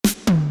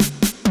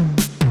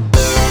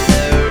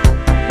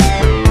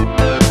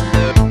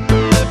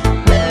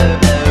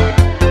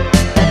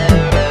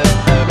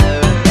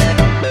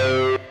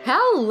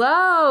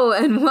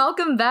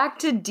back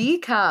to D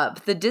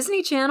Cup, the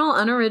Disney Channel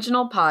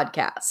unoriginal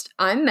podcast.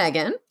 I'm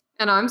Megan.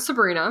 And I'm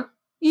Sabrina.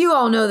 You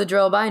all know the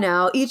drill by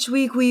now. Each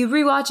week we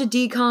rewatch a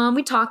DCOM,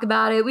 we talk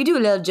about it, we do a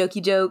little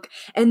jokey joke,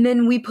 and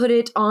then we put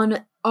it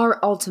on our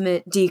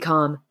ultimate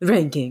DCOM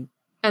ranking.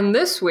 And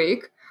this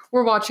week,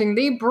 we're watching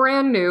the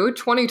brand new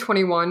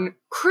 2021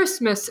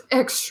 Christmas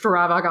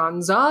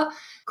extravaganza,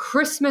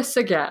 Christmas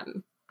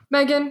Again.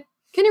 Megan,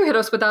 can you hit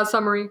us with that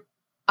summary?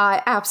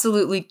 I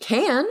absolutely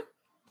can.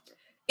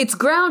 It's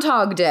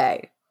Groundhog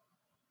Day.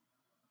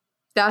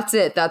 That's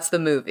it. That's the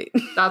movie.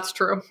 That's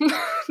true.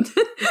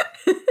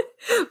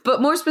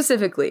 But more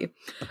specifically,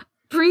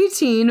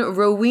 preteen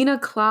Rowena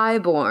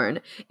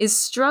Clybourne is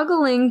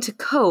struggling to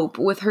cope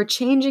with her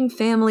changing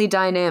family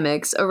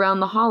dynamics around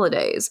the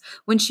holidays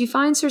when she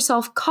finds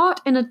herself caught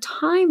in a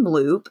time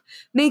loop,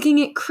 making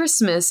it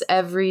Christmas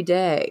every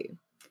day.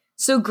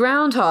 So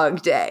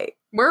Groundhog Day.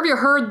 Where have you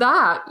heard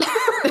that?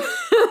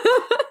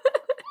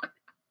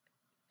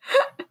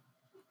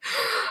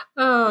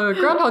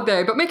 Groundhog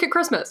Day, but make it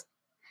Christmas.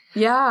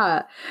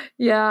 Yeah,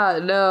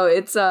 no,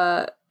 it's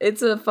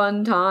a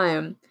fun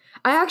time.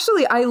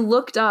 I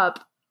looked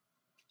up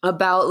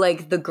about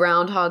like the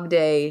Groundhog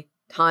Day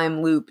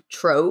time loop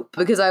trope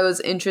because I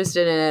was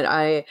interested in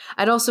it.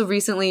 I'd also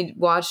recently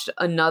watched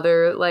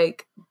another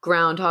like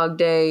Groundhog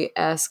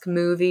Day-esque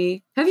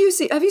movie. Have you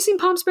seen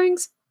Palm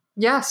Springs?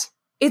 Yes.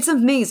 It's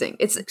amazing.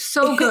 It's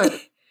so good.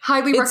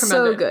 Highly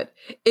recommended.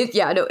 It's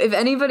so good. If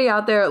anybody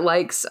out there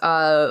likes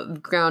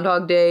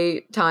Groundhog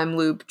Day time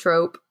loop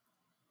trope,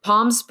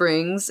 Palm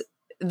Springs,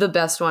 the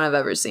best one I've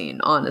ever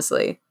seen,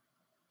 honestly.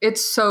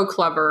 It's so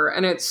clever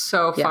and it's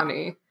so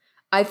funny.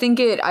 I think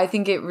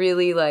it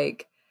really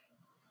like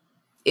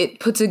it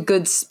puts a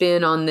good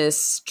spin on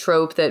this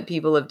trope that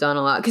people have done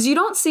a lot because you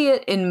don't see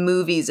it in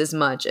movies as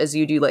much as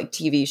you do like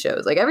TV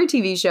shows. Like every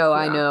TV show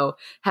I know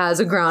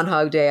has a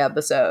Groundhog Day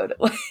episode.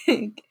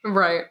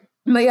 Right.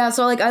 But yeah,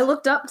 so like I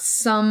looked up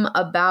some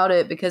about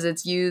it because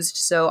it's used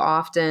so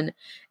often,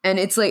 and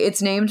it's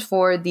named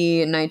for the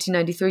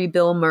 1993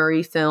 Bill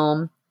Murray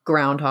film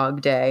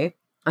Groundhog Day.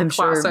 I'm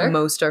Classic. Sure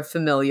most are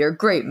familiar.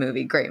 Great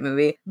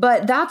movie.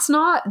 But that's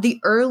not the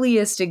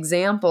earliest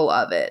example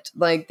of it.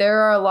 Like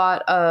there are a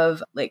lot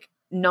of like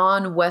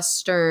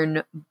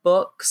non-Western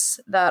books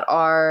that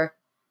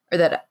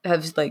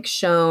have like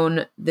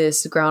shown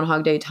this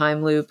Groundhog Day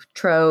time loop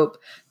trope.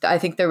 I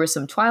think there were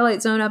some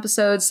Twilight Zone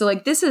episodes. So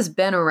like this has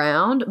been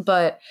around,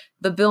 but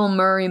the Bill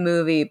Murray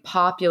movie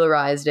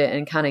popularized it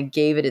and kind of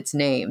gave it its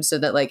name so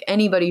that like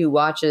anybody who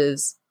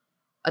watches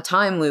a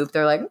time loop,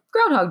 they're like,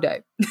 Groundhog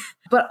Day.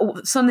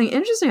 But something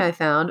interesting I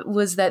found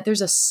was that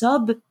there's a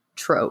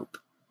sub-trope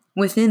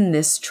within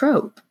this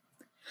trope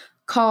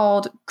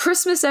called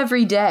Christmas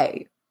Every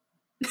Day.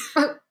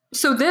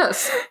 So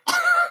this.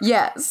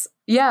 Yes.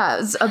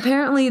 Yeah.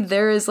 Apparently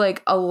there is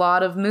like a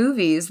lot of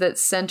movies that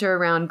center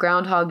around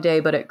Groundhog Day,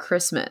 but at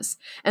Christmas.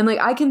 And like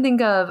I can think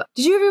of,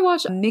 did you ever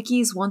watch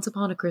Mickey's Once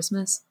Upon a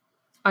Christmas?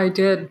 I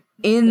did.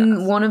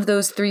 In one of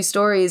those three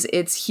stories,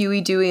 it's Huey,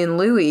 Dewey, and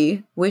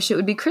Louie wish it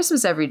would be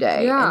Christmas every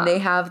day. Yeah. And they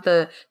have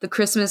the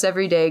Christmas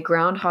Every Day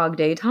Groundhog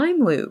Day time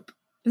loop.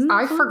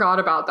 I forgot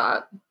about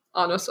that,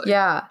 honestly.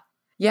 Yeah.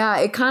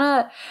 Yeah,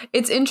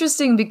 it's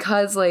interesting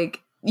because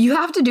like you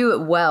have to do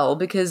it well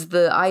because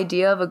the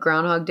idea of a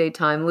Groundhog Day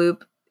time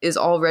loop is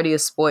already a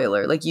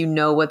spoiler. Like you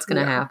know what's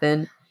going to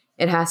happen.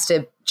 It has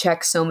to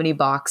check so many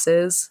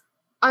boxes.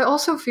 I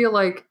also feel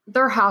like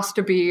there has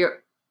to be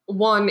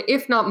one,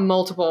 if not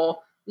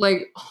multiple,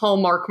 like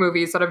Hallmark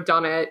movies that have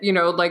done it, you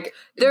know, like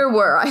there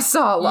were. I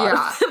saw a lot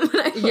of them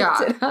when I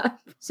looked it up.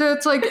 So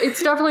it's like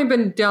it's definitely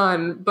been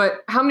done,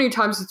 but how many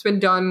times it's been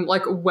done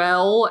like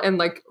well and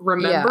like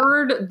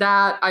remembered,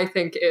 that I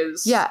think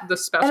is the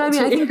specialty.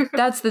 And I mean, I think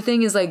that's the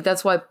thing is like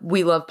that's why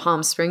we love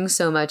Palm Springs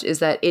so much is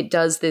that it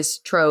does this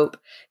trope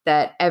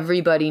that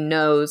everybody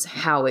knows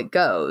how it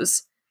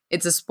goes.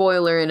 It's a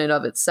spoiler in and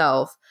of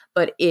itself,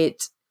 but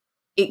it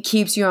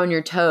keeps you on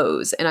your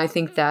toes. And I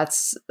think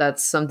that's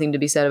something to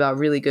be said about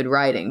really good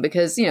writing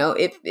because, you know,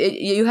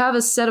 you have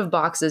a set of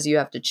boxes you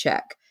have to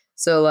check.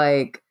 So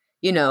like,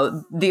 you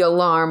know, the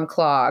alarm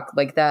clock,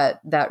 like that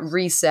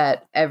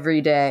reset every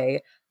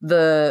day,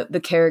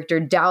 the character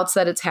doubts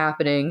that it's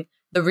happening,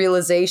 the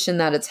realization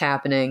that it's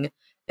happening.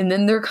 And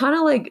then they're kind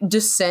of like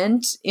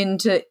descent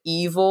into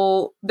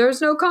evil.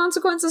 There's no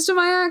consequences to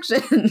my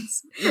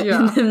actions. Yeah.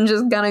 And them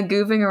just kind of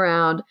goofing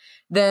around,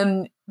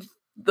 them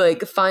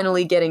like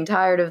finally getting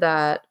tired of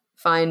that,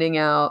 finding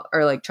out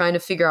or like trying to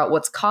figure out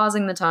what's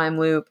causing the time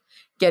loop,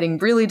 getting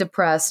really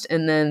depressed,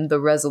 and then the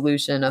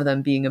resolution of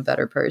them being a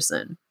better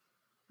person.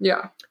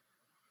 Yeah.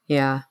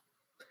 Yeah.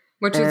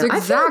 Which is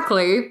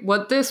exactly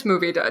what this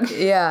movie did.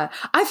 Yeah.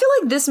 I feel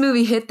like this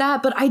movie hit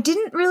that, but I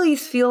didn't really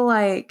feel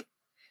like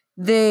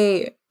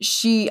I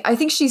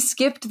think she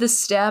skipped the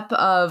step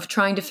of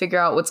trying to figure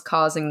out what's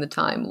causing the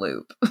time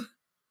loop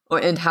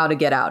and how to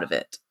get out of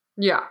it.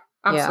 Yeah,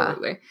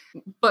 absolutely.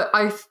 Yeah. But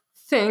I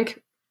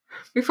think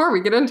before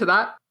we get into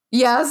that,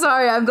 Yeah,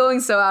 sorry, I'm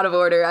going so out of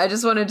order. I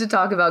just wanted to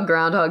talk about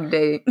Groundhog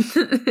Day.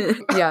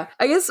 Yeah,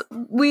 I guess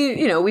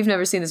we've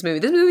never seen this movie.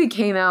 This movie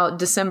came out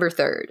December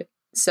 3rd.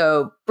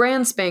 So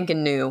brand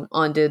spanking new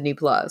on Disney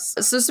Plus.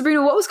 So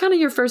Sabrina, what was kind of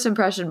your first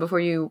impression before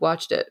you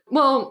watched it?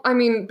 Well, I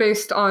mean,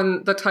 based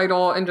on the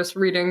title and just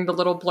reading the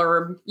little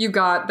blurb, you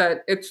got that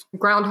it's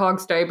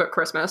Groundhog's Day, but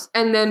Christmas.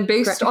 And then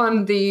based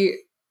on the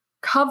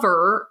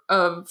cover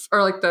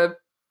or like the,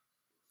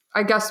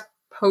 I guess,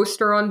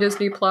 poster on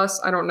Disney Plus,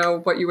 I don't know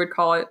what you would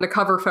call it, the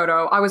cover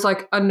photo, I was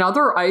like,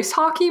 another ice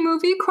hockey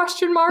movie, ?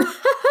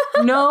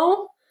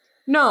 No.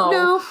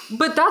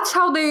 But that's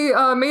how they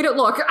made it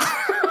look.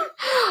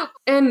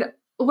 And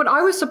what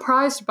I was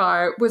surprised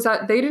by was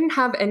that they didn't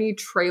have any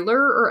trailer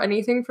or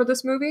anything for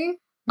this movie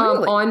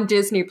on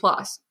Disney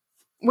Plus,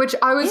 which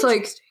I was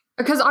like,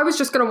 because I was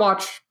just going to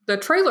watch the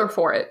trailer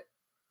for it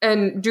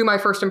and do my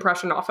first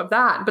impression off of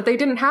that. But they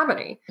didn't have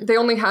any. They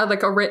only had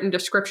like a written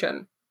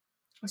description.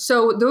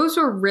 So those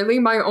were really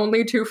my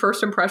only two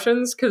first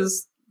impressions,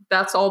 because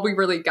that's all we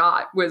really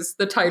got was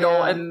the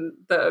title and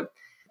the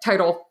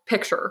title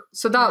picture.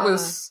 So that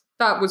was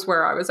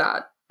where I was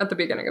at the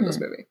beginning of this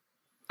movie.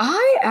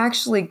 I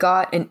actually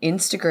got an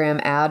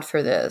Instagram ad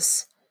for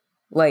this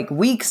like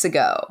weeks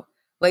ago.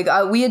 Like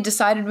we had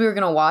decided we were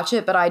going to watch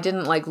it, but I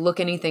didn't like look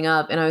anything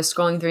up, and I was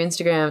scrolling through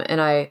Instagram and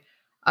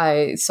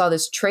I saw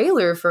this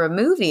trailer for a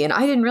movie and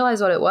I didn't realize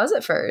what it was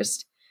at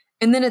first.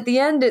 And then at the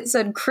end it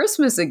said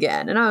Christmas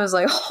Again, and I was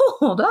like,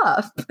 "Hold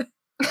up."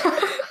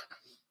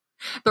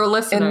 They're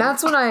listening. And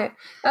that's when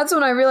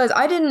I realized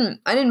I didn't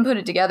put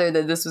it together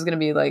that this was going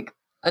to be like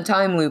a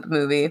time loop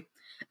movie.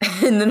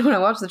 And then when I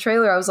watched the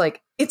trailer, I was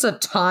like, it's a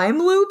time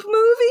loop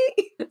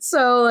movie?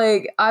 So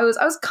like I was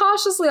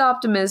cautiously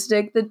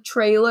optimistic. The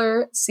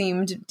trailer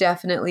seemed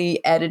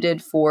definitely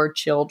edited for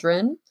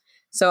children.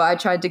 So I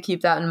tried to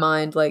keep that in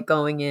mind, like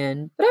going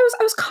in. But I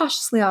was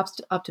cautiously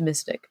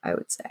optimistic, I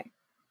would say.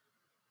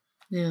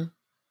 Yeah.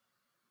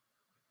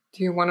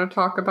 Do you want to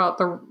talk about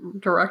the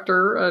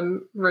director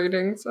and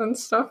ratings and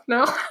stuff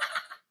now?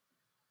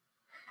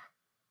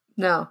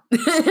 No.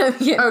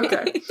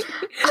 Okay.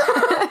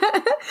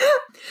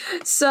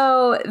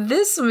 So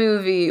this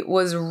movie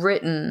was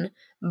written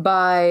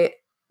by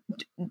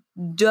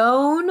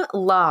Doan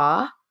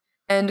La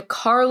and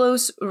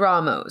Carlos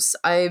Ramos.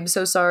 I'm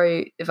so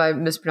sorry if I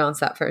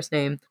mispronounced that first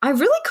name. I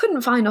really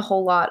couldn't find a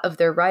whole lot of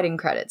their writing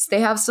credits. They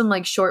have some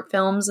like short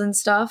films and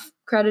stuff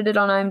credited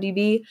on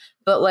IMDb,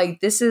 but like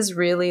this is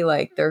really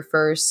like their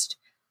first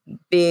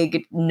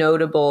big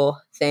notable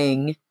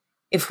thing.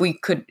 If we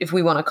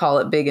want to call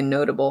it big and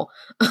notable.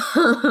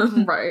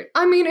 Right.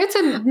 I mean, it's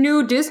a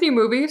new Disney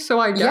movie,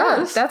 so I guess.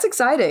 Yeah, that's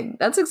exciting.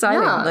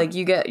 Yeah. Like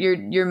you get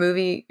your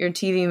movie, your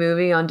TV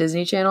movie on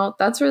Disney Channel.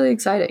 That's really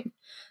exciting.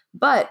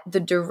 But the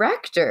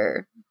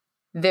director,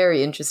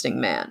 very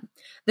interesting man.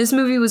 This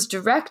movie was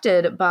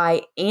directed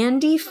by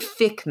Andy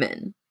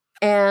Fickman.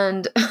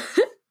 And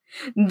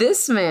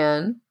this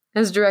man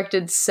has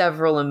directed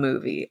several a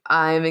movie.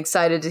 I'm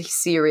excited to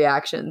see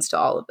reactions to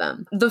all of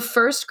them. The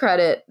first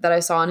credit that I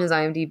saw on his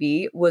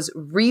IMDb was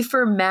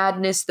Reefer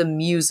Madness the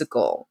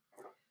Musical,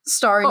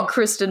 starring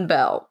Kristen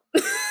Bell.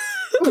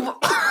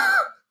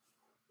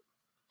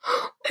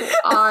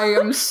 I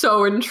am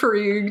so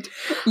intrigued.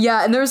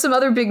 Yeah, and there were some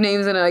other big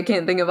names in it I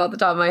can't think of off the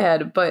top of my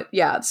head, but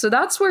yeah, so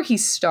that's where he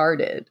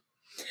started.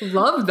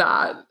 Love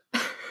that.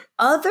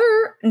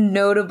 Other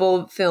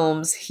notable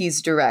films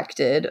he's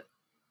directed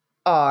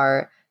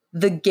are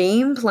The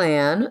Game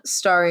Plan,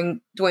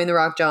 starring Dwayne The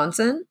Rock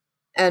Johnson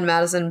and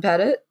Madison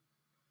Pettis.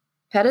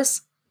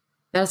 Madison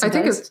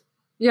Pettis?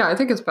 I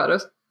think it's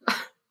Pettis.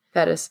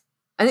 Pettis.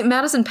 I think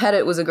Madison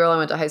Pettit was a girl I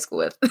went to high school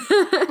with.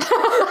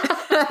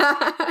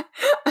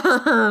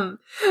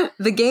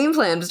 The Game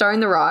Plan, starring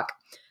The Rock.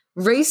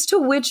 Race to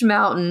Witch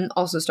Mountain,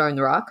 also starring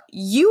The Rock.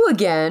 You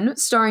Again,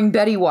 starring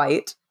Betty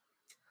White.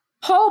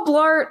 Paul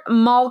Blart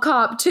Mall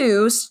Cop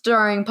 2,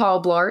 starring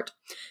Paul Blart.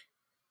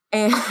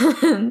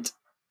 And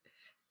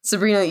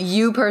Sabrina,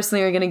 you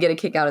personally are going to get a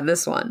kick out of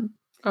this one.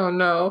 Oh,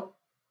 no.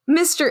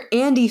 Mr.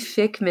 Andy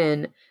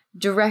Fickman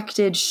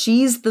directed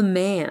She's the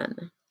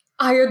Man.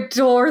 I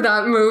adore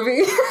that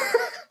movie.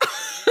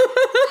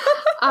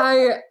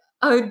 I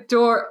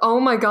adore... Oh,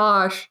 my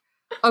gosh.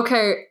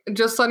 Okay,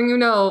 just letting you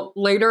know,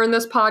 later in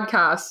this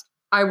podcast,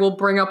 I will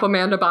bring up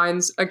Amanda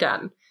Bynes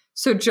again.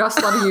 So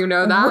just letting you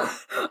know that.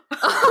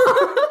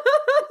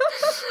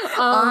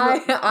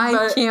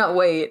 I can't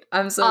wait.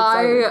 I'm so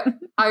excited.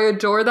 I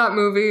adore that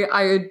movie.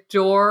 I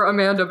adore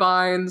Amanda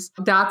Bynes.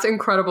 That's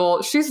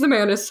incredible. She's the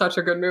Man is such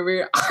a good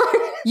movie.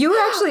 You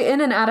were actually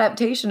in an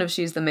adaptation of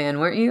She's the Man,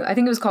 weren't you? I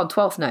think it was called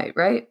 12th Night,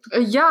 right?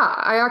 Yeah,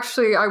 I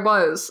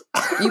was.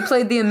 You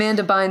played the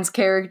Amanda Bynes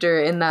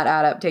character in that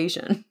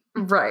adaptation.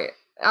 Right.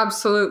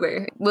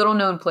 Absolutely. Little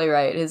known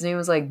playwright. His name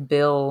was like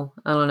Bill.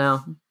 I don't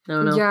know.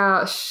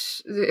 Yeah,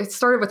 it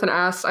started with an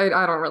S. I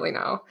don't really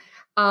know.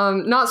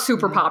 Not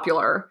super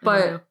popular,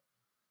 but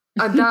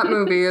that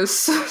movie is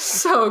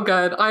so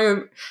good.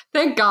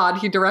 Thank God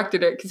he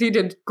directed it, because he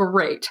did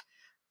great.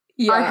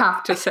 Yeah. I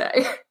have to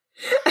say.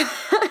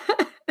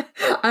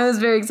 I was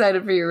very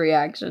excited for your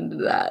reaction to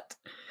that.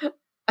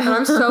 And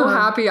I'm so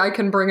happy I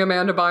can bring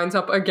Amanda Bynes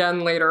up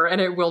again later,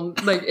 and it will,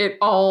 like, it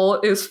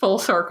all is full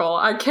circle.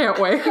 I can't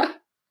wait.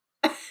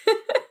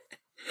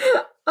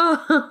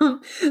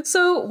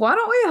 So why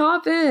don't we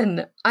hop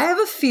in? I have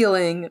a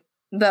feeling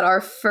that our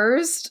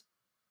first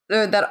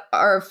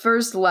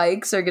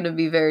likes are going to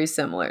be very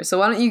similar. So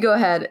why don't you go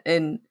ahead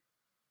and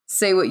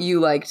say what you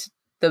liked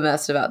the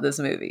best about this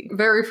movie?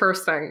 Very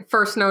first thing.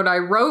 First note I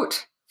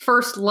wrote.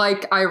 First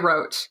like I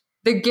wrote.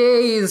 The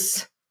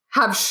gays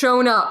have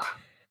shown up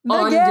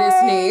on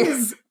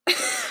Disney.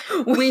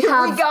 we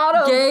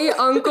got gay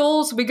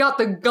uncles. We got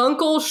the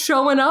gunkles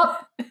showing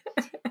up.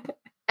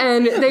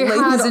 And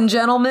ladies and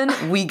gentlemen,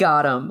 we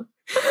got them.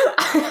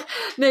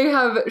 They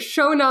have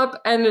shown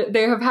up and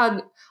they have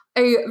had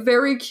a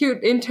very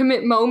cute,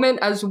 intimate moment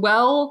as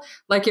well.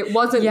 Like, it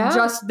wasn't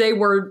just they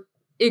were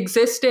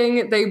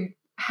existing. They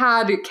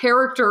had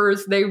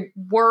characters. They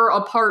were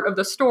a part of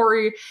the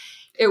story.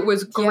 It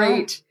was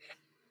great.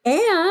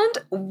 Yeah.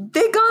 And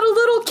they got a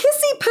little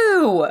kissy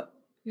poo.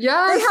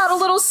 Yes. They had a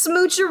little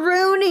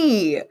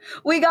smoocheroonie.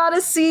 We got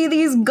to see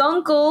these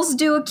gunkles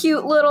do a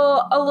cute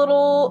little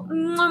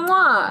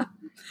mwah.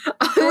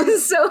 I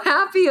was so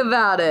happy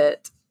about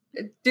it.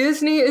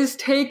 Disney is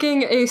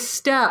taking a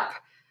step.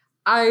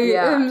 I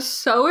am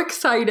so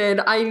excited.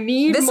 I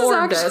need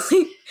more of this.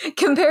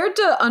 Compared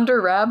to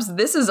Under Wraps,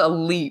 this is a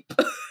leap.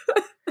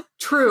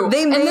 True.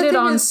 They made it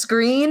on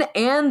screen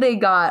and they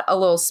got a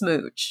little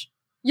smooch.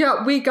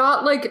 Yeah, we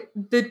got like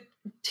the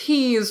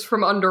tease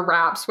from Under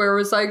Wraps where it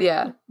was like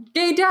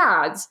gay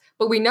dads,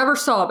 but we never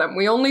saw them.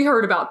 We only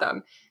heard about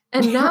them.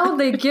 And now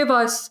they give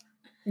us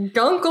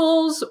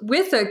gunkles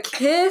with a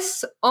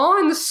kiss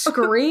on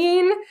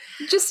screen.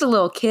 Just a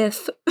little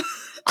kiss.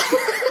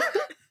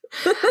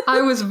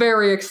 I was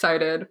very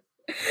excited.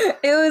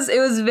 It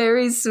was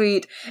very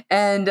sweet.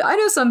 And I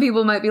know some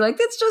people might be like,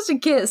 it's just a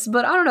kiss,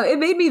 but I don't know. It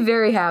made me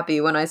very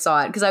happy when I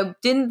saw it because I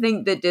didn't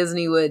think that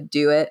Disney would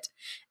do it.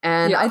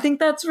 And I think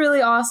that's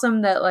really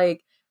awesome that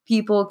like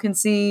people can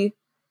see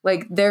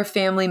like their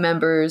family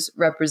members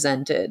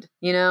represented,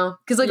 you know?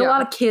 Because like a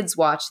lot of kids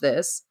watch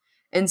this.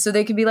 And so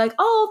they can be like,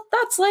 oh,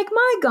 that's like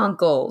my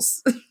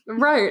gunkles.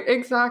 Right,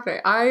 exactly.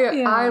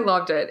 I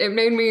loved it. It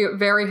made me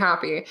very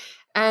happy.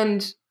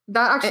 And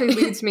that actually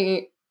leads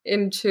me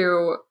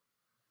into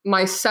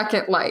my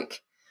second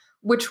like,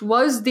 which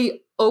was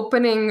the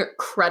opening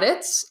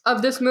credits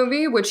of this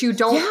movie, which you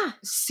don't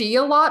see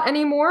a lot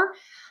anymore.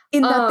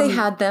 In that they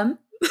had them.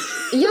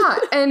 Yeah,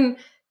 and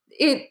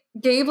it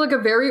gave like a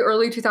very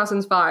early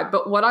 2000s vibe.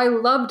 But what I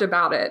loved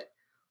about it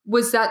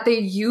was that they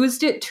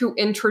used it to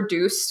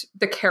introduce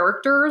the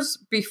characters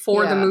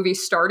before the movie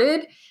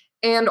started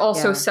and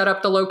also set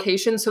up the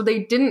location. So they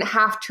didn't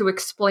have to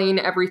explain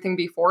everything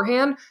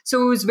beforehand.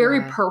 So it was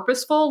very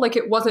purposeful. Like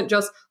it wasn't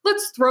just,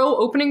 let's throw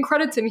opening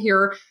credits in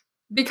here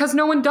because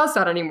no one does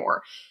that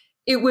anymore.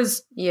 It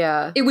was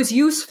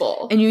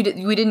useful. And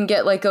we didn't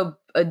get like a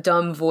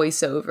dumb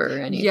voiceover or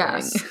anything.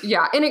 Yes.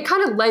 Yeah. And it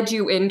kind of led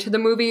you into the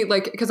movie.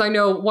 Like, because I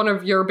know one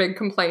of your big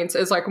complaints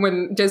is like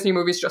when Disney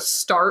movies just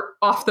start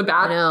off the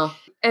bat. I know.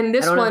 And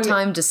this I don't one have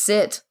time to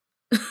sit.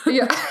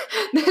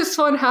 This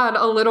one had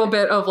a little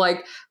bit of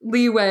like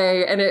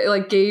leeway and it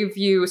like gave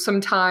you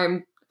some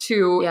time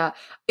to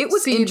it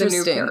was see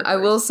interesting. The new characters. I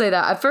will say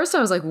that. At first I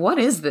was like, what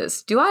is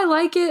this? Do I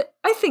like it?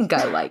 I think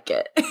I like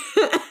it.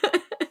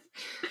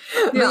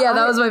 But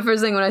that was my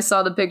first thing when I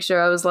saw the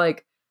picture. I was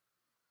like,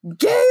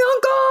 gay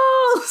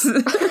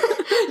uncles!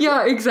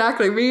 Yeah,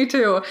 exactly. Me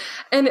too.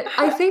 And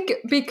I think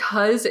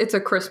because it's a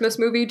Christmas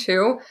movie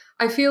too,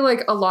 I feel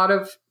like a lot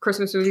of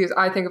Christmas movies,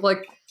 I think of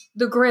like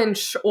The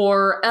Grinch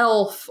or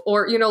Elf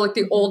or, you know, like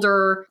the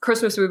older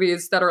Christmas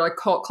movies that are like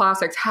cult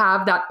classics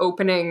have that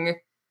opening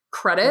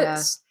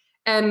credits.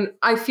 Yeah. And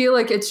I feel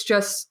like it's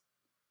just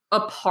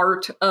a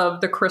part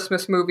of the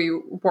Christmas movie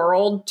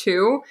world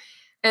too.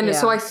 And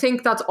so I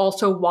think that's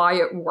also why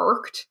it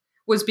worked.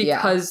 Was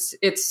because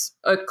it's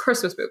a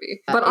Christmas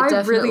movie. But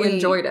I really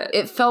enjoyed it.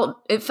 It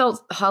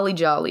felt holly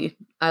jolly.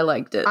 I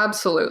liked it.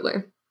 Absolutely.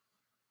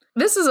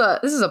 This is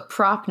a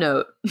prop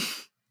note.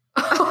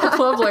 Oh,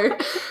 lovely.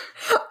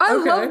 I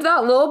loved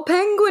that little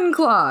penguin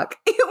clock.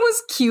 It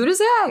was cute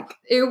as heck.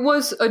 It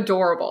was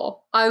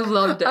adorable. I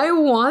loved it. I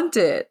want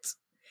it.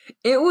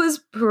 It was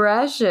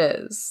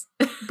precious.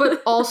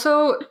 But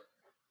also,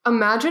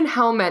 imagine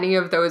how many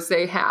of those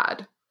they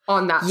had.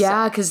 On that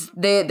because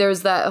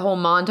there's that whole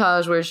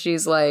montage where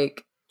she's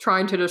like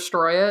trying to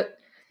destroy it.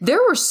 There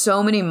were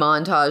so many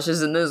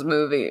montages in this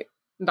movie.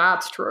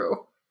 That's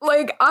true.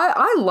 Like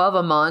I love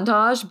a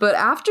montage, but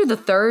after the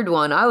third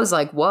one, I was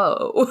like,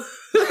 whoa.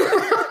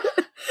 I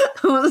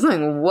was like,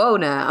 whoa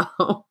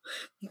now.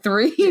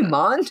 3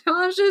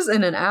 montages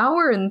in an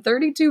hour and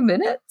 32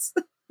 minutes?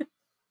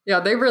 Yeah,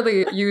 they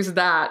really used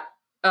that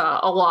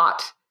a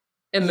lot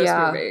in this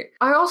movie.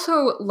 I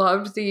also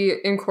loved the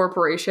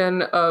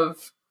incorporation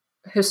of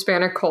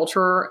Hispanic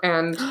culture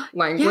and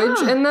language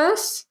in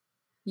this.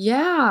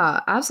 Yeah,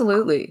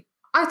 absolutely.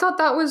 I thought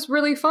that was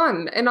really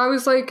fun. And I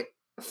was like,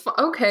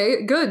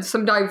 okay, good.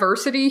 Some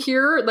diversity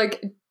here.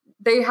 Like,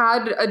 they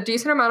had a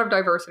decent amount of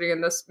diversity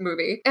in this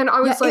movie. And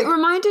I was like, it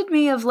reminded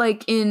me of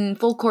like in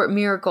Full Court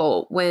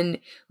Miracle when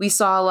we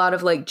saw a lot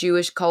of like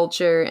Jewish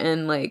culture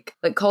and like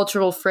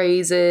cultural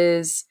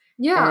phrases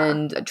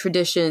and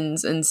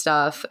traditions and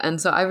stuff.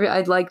 And so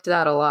I liked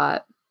that a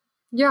lot.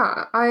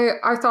 Yeah,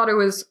 I thought it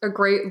was a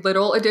great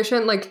little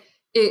addition. Like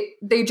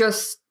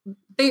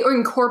they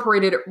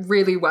incorporated it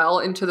really well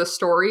into the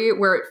story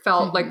where it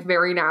felt like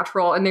very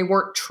natural, and they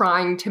weren't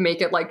trying to make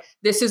it like,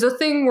 this is a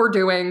thing we're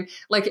doing.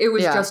 Like it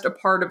was just a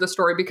part of the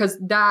story, because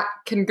that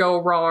can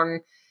go wrong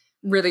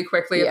really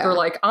quickly if they're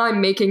like, I'm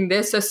making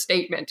this a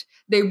statement.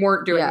 They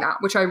weren't doing that,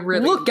 which I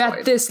really Look enjoyed.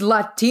 at this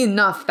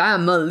Latina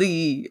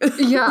family.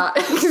 Yeah,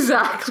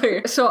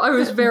 exactly. So I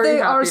was very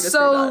happy to see that.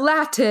 They are so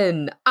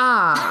Latin.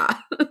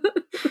 Ah.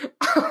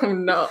 Oh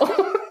no.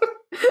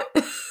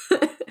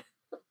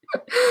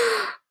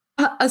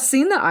 A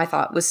scene that I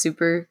thought was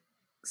super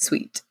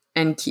sweet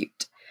and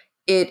cute.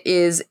 It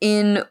is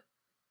in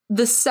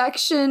the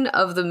section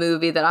of the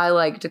movie that I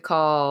like to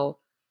call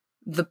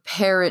the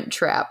Parent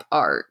Trap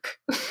arc.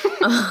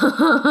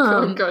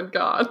 Oh, good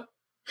God.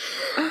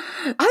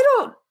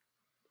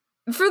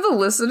 For the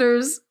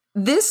listeners,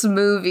 this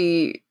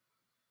movie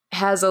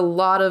has at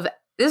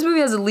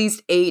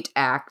least 8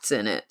 acts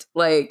in it.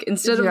 Like,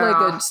 instead of like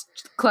a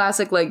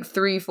classic like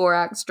 3-4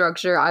 act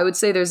structure, I would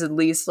say there's at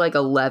least like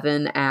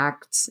 11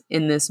 acts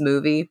in this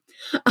movie.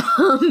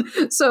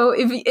 So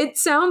if it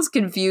sounds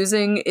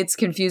confusing, it's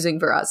confusing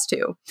for us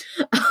too.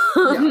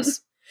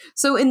 Yes.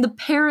 So in the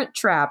Parent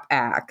Trap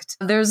act,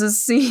 there's a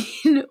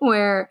scene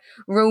where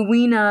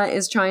Rowena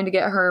is trying to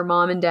get her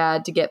mom and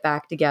dad to get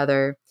back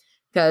together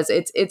because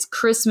it's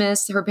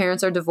Christmas. Her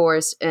parents are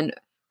divorced, and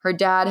her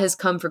dad has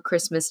come for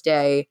Christmas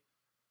Day.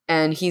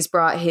 And he's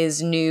brought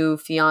his new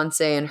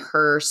fiance and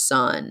her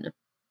son.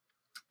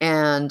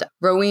 And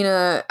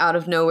Rowena, out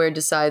of nowhere,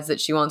 decides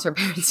that she wants her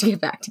parents to get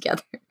back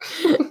together.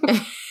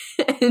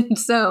 And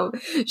so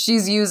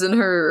she's using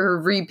her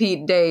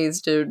repeat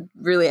days to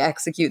really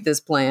execute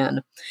this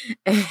plan.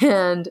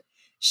 And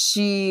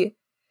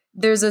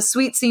there's a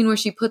sweet scene where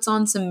she puts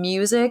on some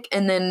music,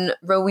 and then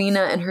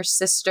Rowena and her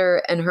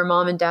sister and her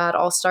mom and dad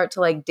all start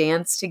to like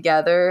dance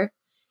together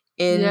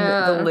in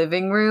the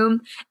living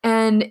room,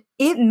 and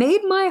it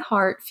made my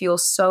heart feel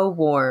so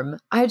warm.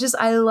 I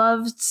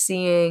loved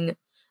seeing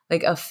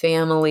like a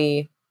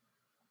family,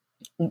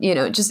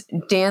 just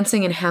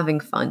dancing and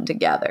having fun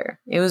together.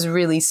 It was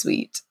really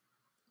sweet.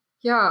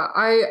 Yeah,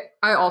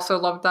 I also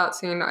loved that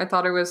scene. I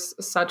thought it was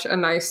such a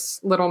nice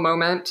little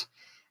moment.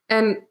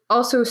 And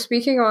also,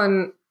 speaking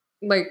on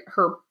like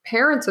her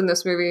parents in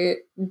this movie,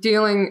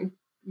 dealing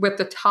with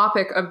the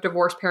topic of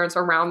divorced parents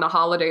around the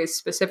holidays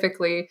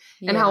specifically,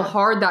 and how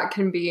hard that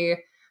can be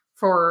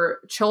for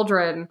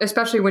children,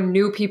 especially when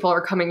new people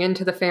are coming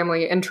into the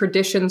family and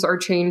traditions are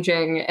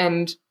changing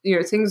and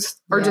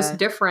things are just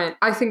different.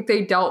 I think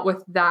they dealt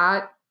with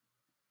that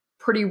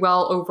pretty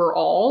well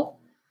overall.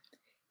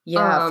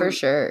 Yeah, for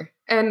sure.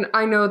 And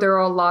I know there are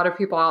a lot of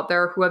people out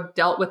there who have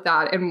dealt with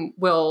that and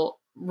will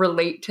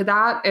relate to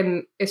that,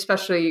 and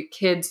especially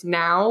kids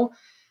now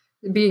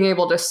being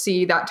able to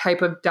see that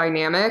type of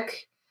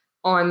dynamic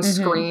on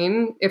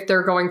screen. If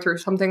they're going through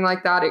something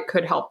like that, it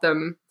could help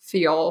them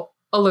feel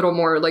a little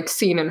more like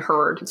seen and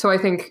heard. So I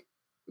think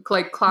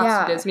like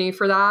claps to Disney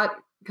for that,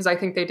 because I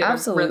think they did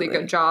a really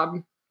good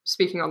job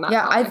speaking on that.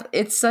 Yeah,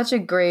 it's such a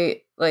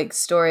great like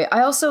story.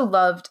 I also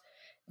loved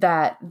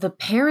that the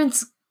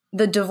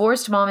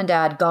divorced mom and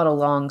dad got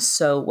along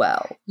so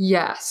well.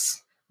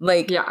 Yes.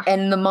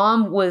 And the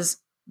mom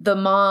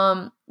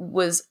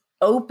was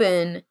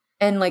open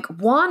and like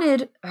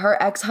wanted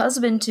her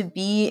ex-husband to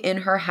be in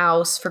her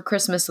house for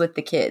Christmas with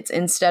the kids,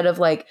 instead of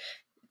like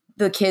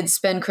the kids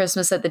spend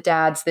Christmas at the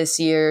dad's this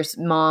year,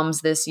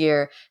 mom's this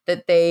year,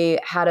 that they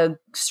had a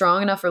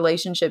strong enough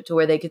relationship to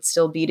where they could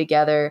still be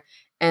together.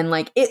 And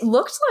like, it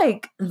looked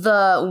like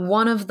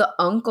one of the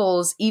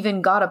uncles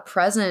even got a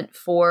present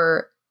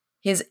for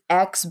his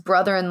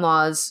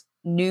ex-brother-in-law's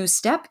new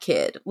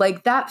stepkid.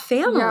 Like, that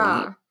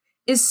family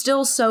is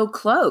still so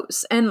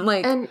close. And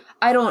like, I'm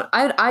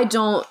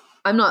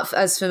not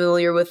as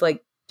familiar with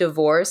like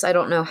divorce. I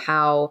don't know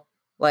how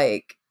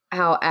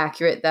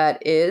accurate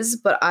that is,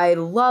 but I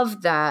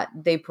love that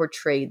they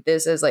portrayed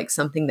this as like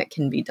something that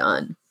can be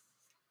done.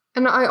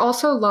 And I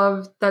also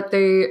love that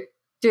they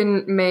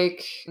didn't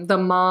make the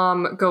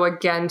mom go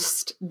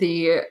against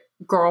the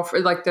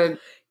girlfriend, like the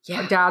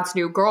dad's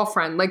new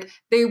girlfriend. Like,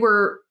 they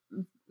were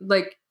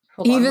like,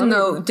 even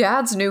though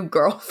dad's new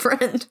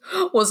girlfriend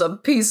was a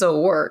piece of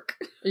work.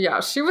 Yeah,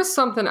 she was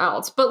something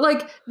else. But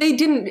like, they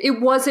didn't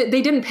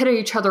pit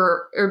each other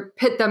or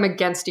pit them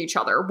against each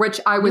other, which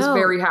I was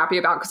very happy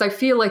about, because I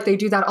feel like they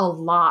do that a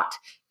lot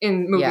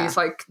in movies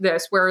like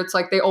this, where it's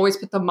like they always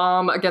put the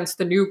mom against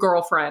the new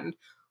girlfriend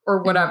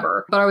or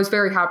whatever. But I was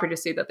very happy to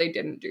see that they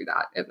didn't do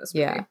that in this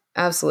movie. Yeah,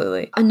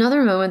 absolutely.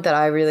 Another moment that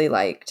I really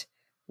liked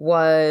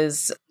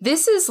was,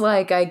 this is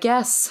like, I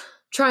guess,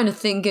 trying to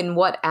think in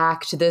what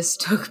act this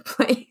took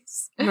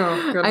place.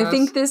 Oh, goodness. I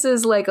think this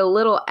is like a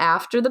little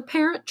after the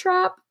Parent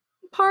Trap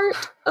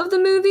part of the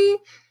movie.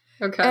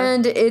 Okay.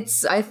 And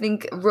I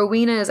think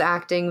Rowena is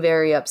acting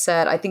very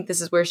upset. I think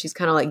this is where she's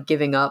kind of like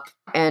giving up.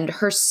 And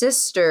her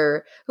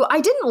sister, who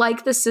I didn't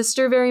like the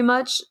sister very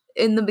much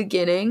in the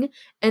beginning.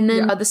 And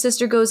then the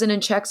sister goes in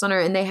and checks on her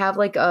and they have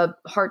like a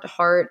heart to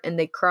heart and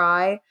they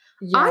cry.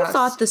 Yes. I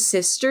thought the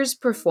sister's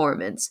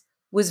performance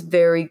was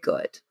very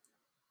good.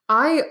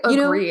 I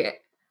agree.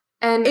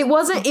 And it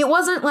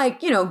wasn't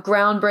like,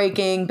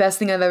 groundbreaking, best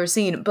thing I've ever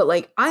seen. But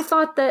like, I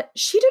thought that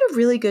she did a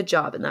really good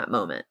job in that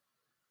moment.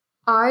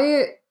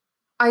 I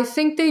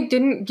think they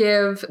didn't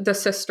give the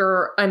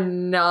sister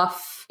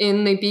enough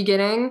in the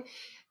beginning.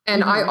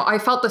 And I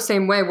felt the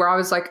same way where I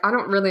was like, I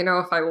don't really know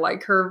if I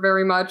like her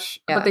very much,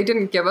 but they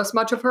didn't give us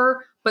much of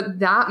her. But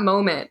that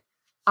moment,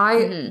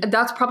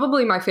 that's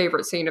probably my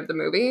favorite scene of the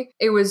movie.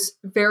 It was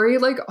very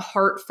like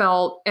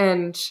heartfelt,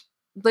 and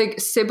like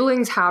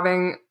siblings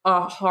having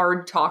a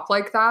hard talk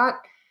like that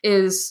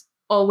is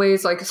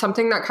always like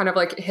something that kind of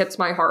like hits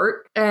my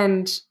heart.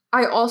 And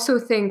I also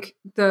think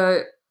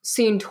the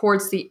scene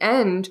towards the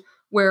end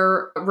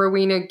where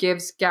Rowena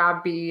gives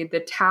Gabby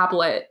the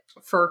tablet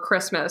for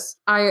Christmas,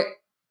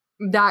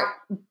 that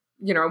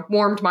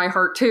warmed my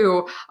heart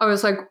too. I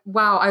was like,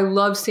 wow, I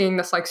love seeing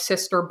this like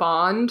sister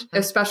bond,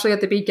 especially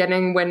at the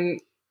beginning when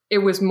it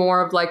was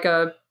more of like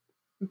a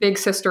big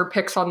sister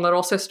picks on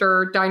little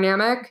sister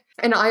dynamic.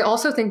 And I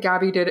also think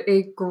Gabby did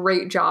a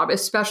great job,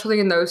 especially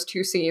in those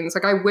two scenes.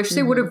 Like I wish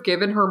they would have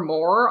given her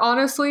more,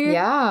 honestly.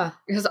 Yeah.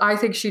 Because I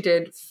think she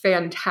did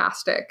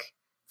fantastic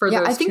for those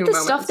 2 moments. I think the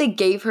stuff they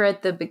gave her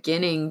at the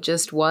beginning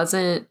just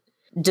wasn't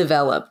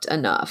developed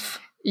enough.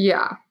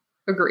 Yeah.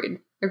 Agreed.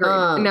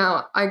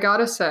 Now, I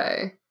gotta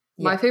say,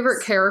 my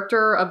favorite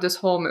character of this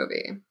whole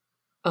movie.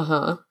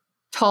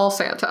 Tall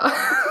Santa.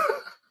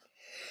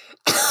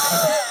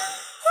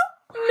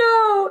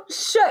 No,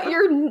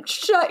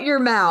 shut your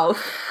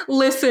mouth.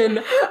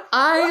 Listen,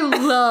 I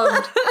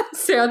loved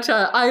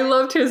Santa. I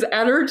loved his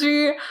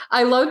energy.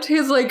 I loved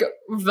his like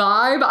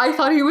vibe. I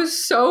thought he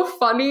was so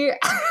funny.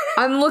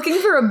 I'm looking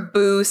for a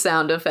boo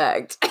sound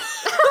effect.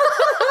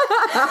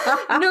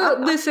 No,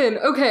 listen.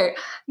 Okay.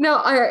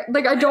 No, I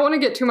don't want to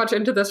get too much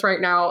into this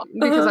right now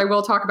because I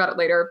will talk about it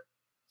later.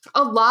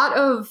 A lot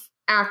of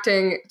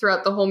acting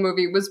throughout the whole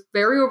movie was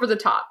very over the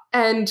top.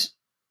 And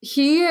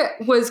he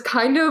was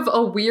kind of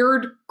a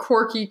weird,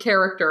 quirky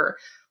character,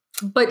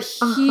 but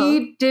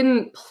he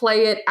didn't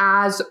play it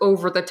as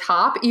over the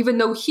top, even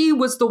though he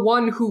was the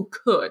one who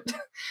could.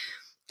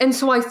 And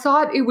so I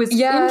thought it was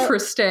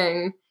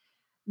interesting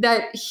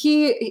that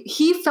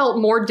he felt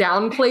more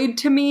downplayed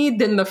to me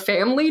than the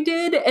family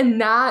did,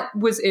 and that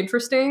was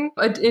interesting.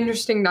 An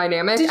interesting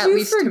dynamic. Did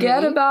you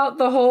forget about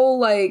the whole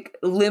like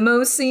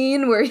limo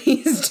scene where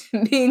he's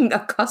being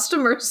a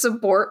customer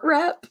support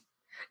rep?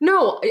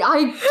 No,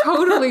 I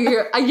totally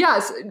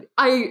yes.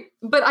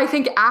 But I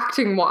think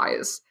acting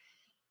wise,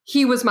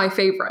 he was my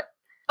favorite.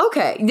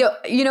 Okay,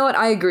 you know what?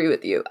 I agree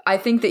with you. I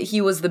think that he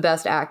was the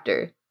best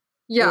actor.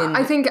 Yeah,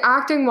 I think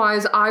acting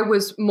wise, I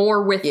was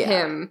more with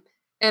him.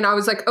 And I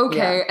was like,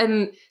 okay.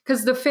 And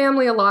because the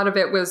family, a lot of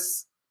it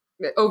was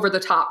over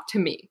the top to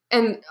me.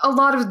 And a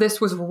lot of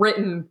this was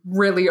written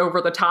really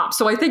over the top.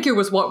 So I think it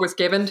was what was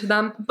given to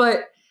them.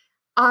 But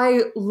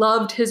I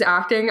loved his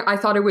acting. I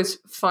thought it was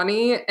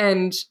funny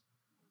and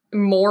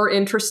more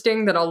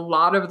interesting than a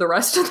lot of the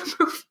rest of the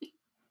movie.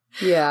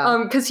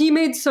 Yeah. Because he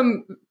made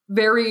some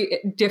very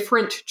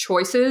different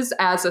choices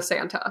as a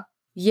Santa.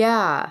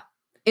 Yeah.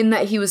 In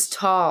that he was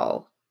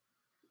tall.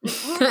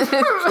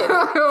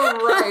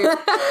 Right.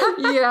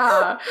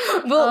 Yeah.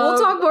 We'll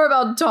talk more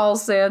about Tall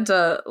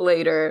Santa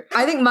later.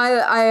 I think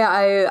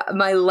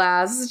my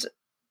last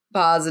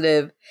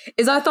positive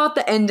is I thought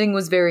the ending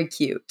was very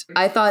cute.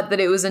 I thought that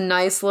it was a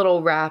nice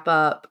little wrap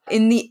up.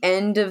 In the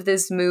end of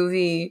this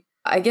movie,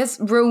 I guess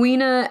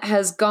Rowena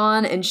has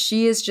gone and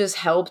she has just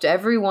helped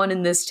everyone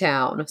in this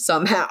town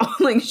somehow.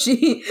 Like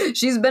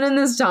she's been in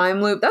this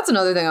time loop. That's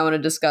another thing I want to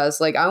discuss.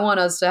 Like I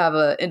want us to have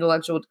an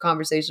intellectual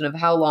conversation of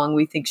how long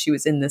we think she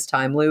was in this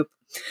time loop.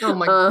 Oh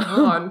my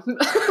God.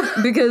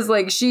 Because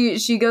like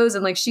she goes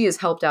and like she has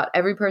helped out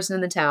every person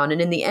in the town.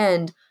 And in the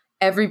end,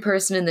 every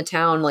person in the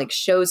town like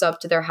shows up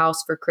to their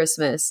house for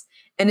Christmas.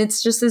 And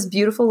it's just this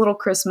beautiful little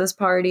Christmas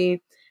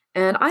party.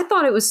 And I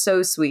thought it was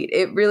so sweet.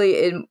 It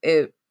really,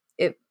 it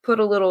put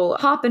a little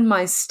hop in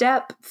my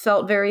step,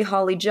 felt very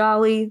holly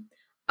jolly.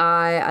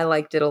 I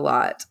liked it a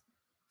lot.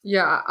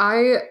 Yeah,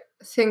 I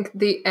think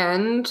the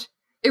end,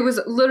 it was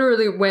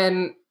literally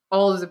when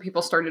all of the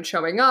people started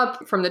showing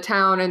up from the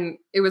town and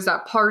it was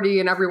that party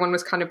and everyone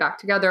was kind of back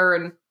together.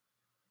 And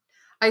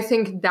I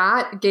think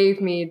that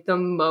gave me the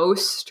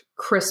most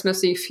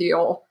Christmassy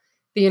feel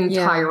the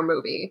entire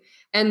movie.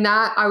 And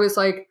that I was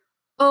like,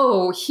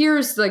 oh,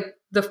 here's like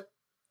the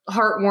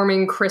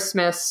heartwarming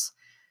Christmas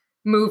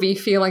movie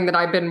feeling that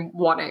I've been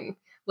wanting.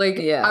 Like,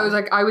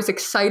 I was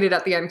excited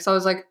at the end because I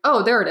was like,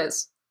 oh, there it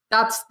is.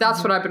 That's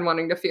what I've been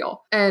wanting to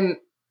feel. And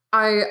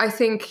I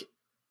think,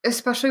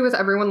 especially with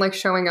everyone like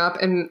showing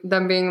up and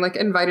them being like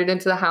invited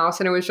into the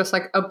house, and it was just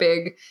like a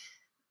big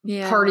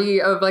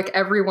party of like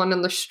everyone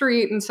in the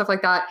street and stuff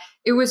like that.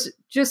 It was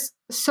just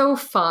so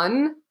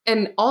fun.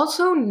 and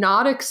also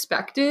not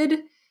expected.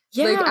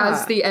 Yeah. Like,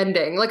 as the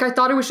ending. Like, I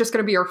thought it was just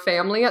going to be her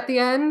family at the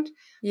end.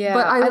 Yeah.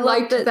 But I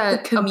liked that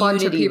that a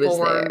bunch of people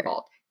were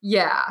involved.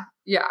 Yeah.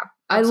 Yeah.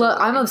 Absolutely.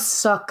 I'm a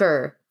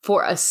sucker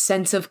for a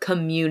sense of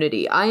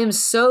community. I am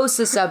so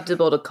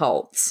susceptible to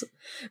cults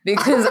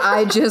because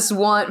I just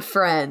want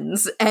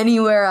friends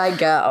anywhere I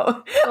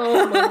go.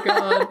 Oh my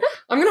God.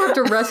 I'm going to have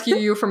to rescue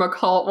you from a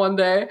cult one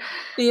day.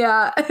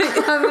 Yeah.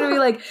 I'm going to be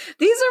like,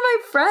 these are my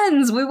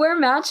friends. We wear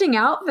matching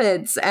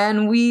outfits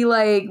and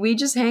we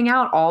just hang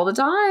out all the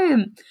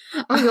time.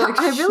 Like,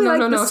 I really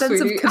like the sense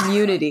sweetie. of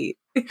community.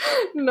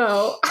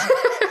 No.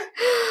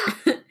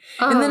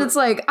 And then it's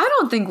like, I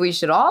don't think we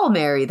should all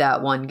marry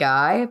that one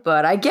guy,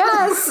 but I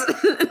guess.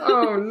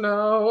 Oh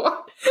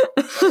no.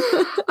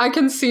 I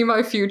can see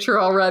my future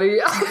already.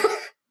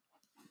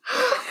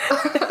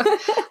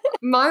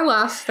 My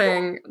last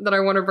thing that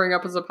I want to bring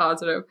up as a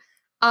positive,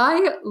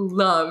 I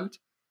loved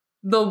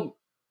the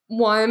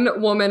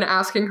one woman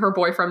asking her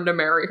boyfriend to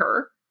marry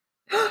her.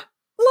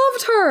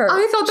 Loved her.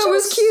 I thought that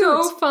was cute.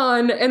 so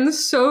fun and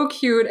so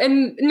cute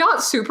and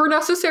not super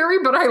necessary,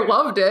 but I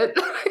loved it.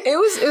 It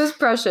was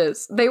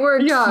precious. They were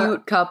a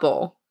cute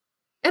couple.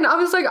 And I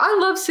was like, I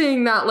love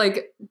seeing that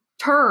like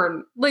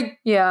turn. Like,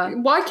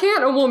 why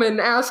can't a woman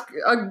ask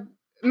a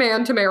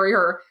man to marry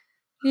her?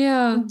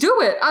 Yeah.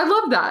 Do it. I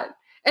love that.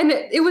 And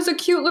it was a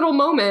cute little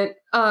moment.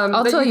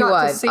 I'll tell you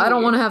why. I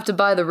don't want to have to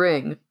buy the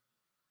ring.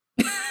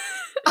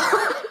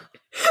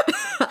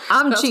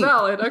 That's cheap.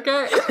 Valid,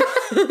 okay.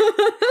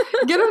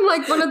 Get him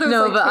like one of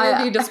those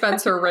candy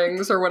dispenser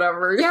rings or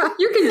whatever. Yeah,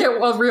 you can get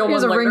a real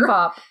Here's one. Here's a ring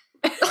pop.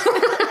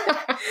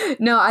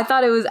 No, I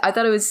thought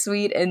it was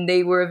sweet, and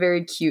they were a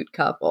very cute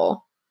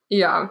couple.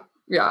 Yeah,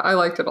 I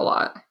liked it a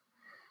lot.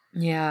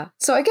 Yeah,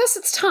 so I guess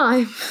it's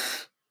time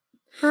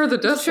for the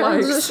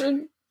dislikes.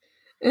 Transition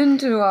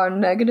into our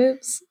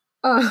negatives.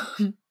 I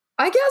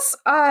guess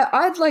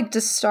I'd like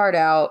to start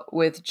out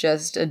with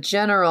just a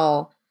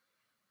general.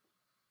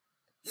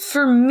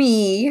 For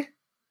me,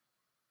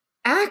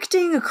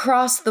 acting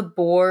across the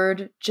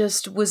board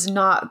just was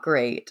not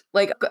great.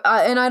 Like,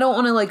 and I don't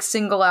want to like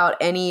single out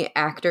any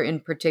actor in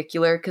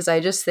particular because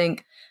I just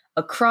think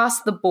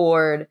across the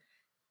board,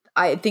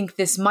 I think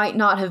this might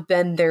not have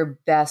been their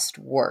best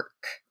work.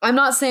 I'm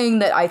not saying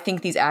that I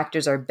think these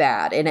actors are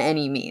bad in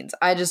any means.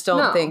 I just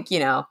don't think,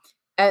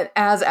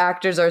 as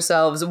actors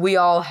ourselves, we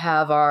all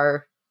have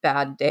our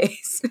bad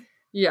days.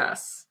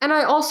 Yes. And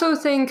I also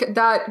think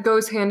that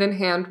goes hand in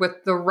hand with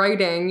the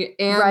writing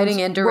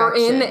and direction. We're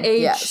in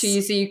a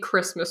cheesy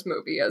Christmas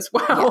movie as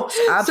well.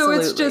 Yes, absolutely.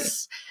 So it's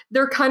just,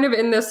 they're kind of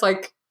in this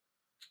like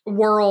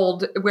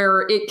world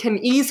where it can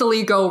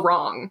easily go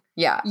wrong.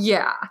 Yeah.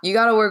 Yeah. You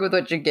got to work with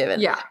what you're given.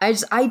 Yeah.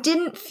 I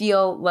didn't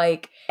feel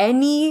like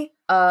any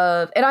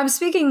of, and I'm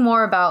speaking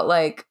more about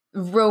like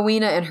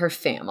Rowena and her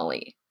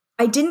family.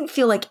 I didn't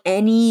feel like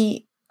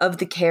any of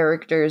the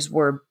characters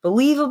were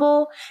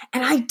believable,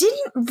 and I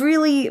didn't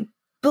really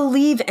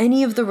believe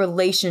any of the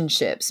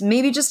relationships,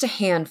 maybe just a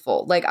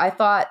handful. Like, I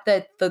thought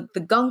that the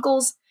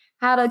Gunkles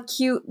had a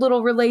cute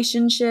little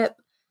relationship,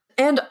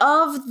 and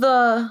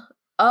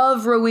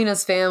of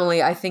Rowena's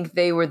family, I think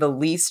they were the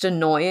least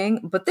annoying,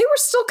 but they were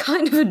still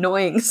kind of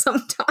annoying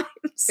sometimes.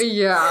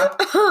 Yeah.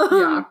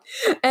 Yeah.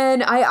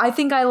 And I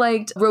think I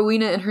liked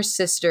Rowena and her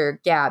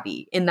sister,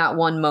 Gabby, in that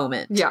one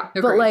moment. Yeah.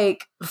 Agreed. But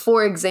like,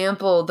 for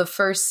example, the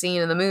first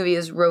scene in the movie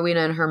is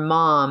Rowena and her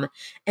mom.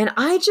 And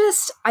I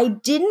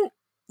didn't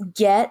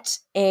get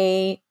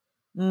a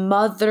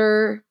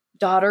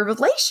mother-daughter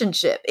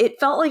relationship. It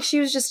felt like she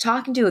was just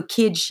talking to a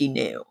kid she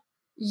knew.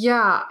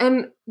 Yeah,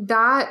 and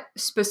that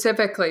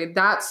specifically,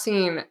 that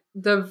scene,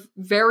 the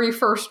very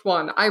first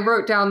one, I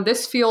wrote down,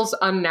 this feels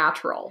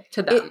unnatural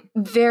to them.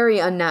 Very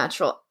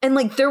unnatural. And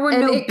like there were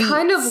no beats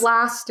kind of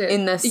lasted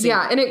in this scene.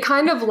 Yeah, and it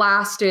kind of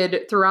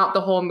lasted throughout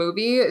the whole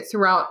movie,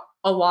 throughout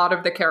a lot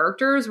of the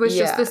characters, was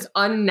just this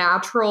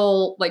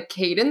unnatural like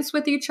cadence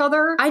with each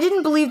other. I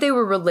didn't believe they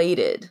were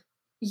related.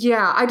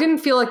 Yeah, I didn't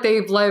feel like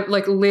they've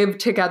lived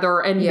together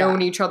and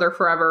known each other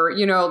forever,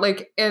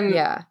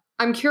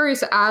 I'm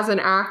curious as an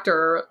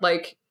actor,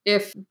 like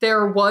if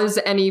there was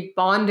any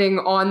bonding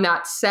on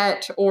that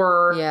set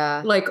or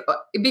like,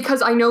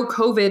 because I know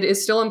COVID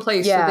is still in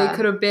place. So they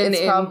could have been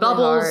in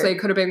bubbles. Hard. They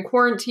could have been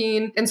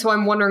quarantined. And so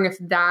I'm wondering if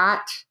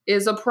that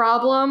is a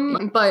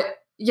problem, but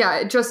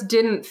it just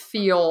didn't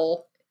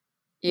feel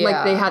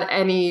like they had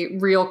any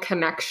real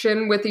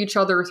connection with each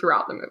other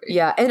throughout the movie.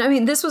 Yeah. And I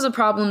mean, this was a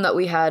problem that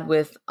we had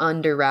with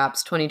Under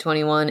Wraps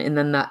 2021. And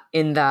then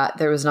in that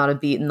there was not a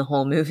beat in the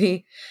whole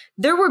movie.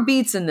 There were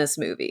beats in this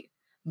movie,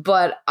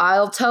 but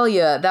I'll tell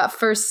you that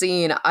first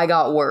scene, I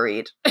got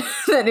worried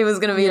that it was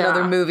going to be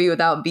another movie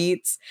without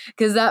beats.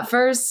 Because that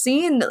first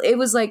scene, it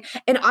was like,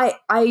 and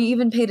I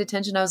even paid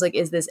attention. I was like,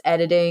 is this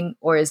editing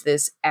or is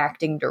this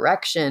acting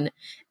direction?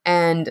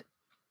 And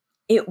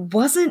it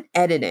wasn't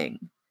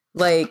editing.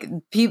 Like,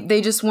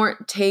 they just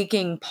weren't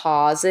taking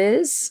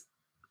pauses.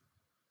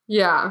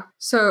 Yeah.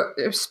 So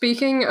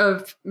speaking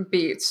of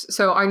beats,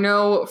 so I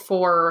know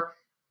for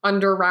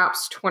Under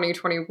Wraps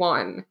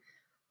 2021,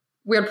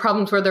 we had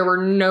problems where there were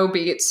no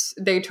beats.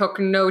 They took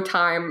no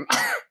time.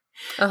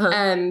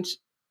 And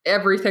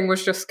everything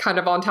was just kind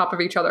of on top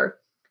of each other.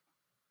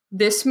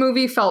 This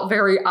movie felt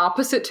very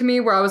opposite to me,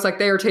 where I was like,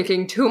 they are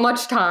taking too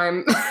much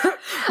time.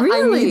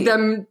 Really? I need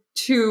them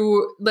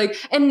to, like,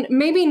 and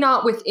maybe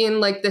not within,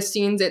 like, the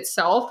scenes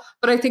itself,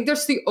 but I think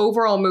there's the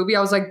overall movie.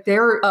 I was like,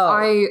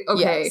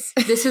 yes.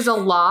 This is a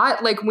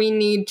lot. Like, we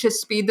need to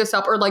speed this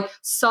up, or, like,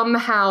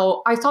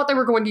 somehow, I thought they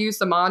were going to use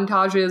the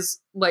montages,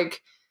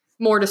 like,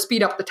 more to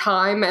speed up the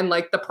time and,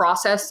 like, the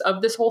process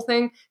of this whole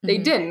thing. They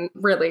didn't,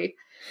 really.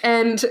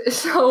 And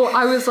so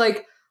I was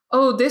like,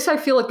 oh, this, I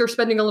feel like they're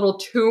spending a little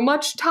too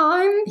much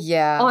time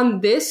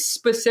on this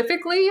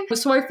specifically.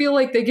 So I feel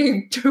like they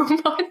gave too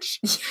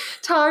much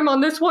time on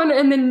this one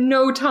and then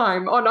no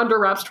time on Under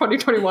Wraps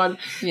 2021.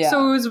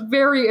 So it was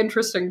very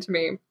interesting to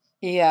me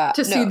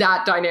to see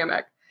that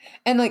dynamic.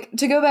 And, like,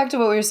 to go back to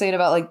what we were saying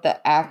about, like,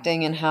 the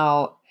acting and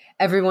how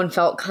everyone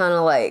felt kind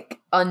of, like,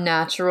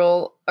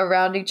 unnatural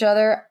around each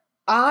other,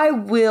 I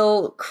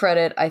will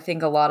credit, I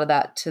think, a lot of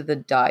that to the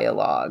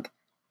dialogue.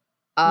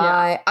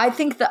 I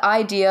think the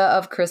idea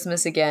of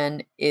Christmas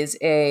again is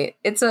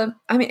it's a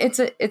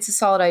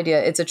solid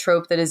idea. It's a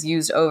trope that is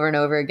used over and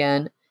over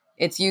again.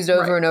 It's used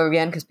over and over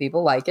again because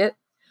people like it.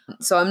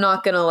 So I'm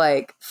not going to,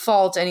 like,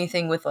 fault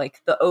anything with,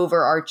 like, the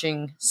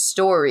overarching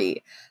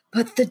story.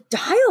 But the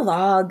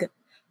dialogue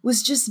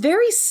was just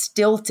very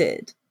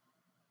stilted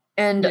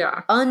and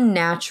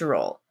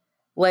unnatural.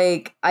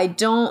 Like, I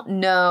don't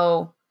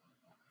know.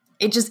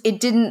 It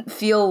didn't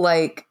feel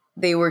like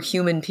they were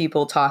human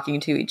people talking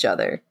to each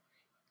other.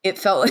 It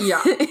felt like,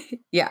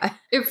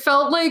 It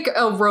felt like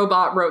a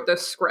robot wrote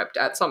this script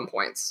at some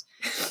points.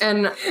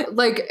 And,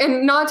 like,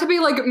 and not to be,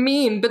 like,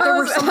 mean, but there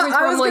were some points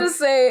where I'm like,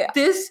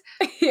 this,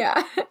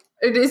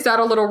 is that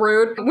a little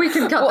rude? We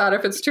can cut that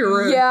if it's too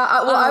rude. Yeah,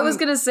 I was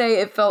going to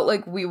say it felt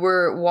like we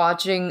were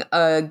watching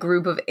a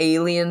group of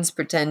aliens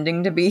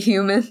pretending to be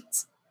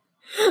humans.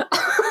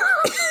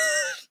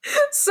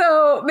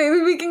 So maybe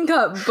we can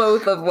cut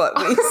both of what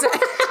we said.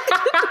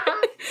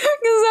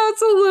 Because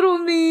that's a little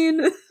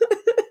mean.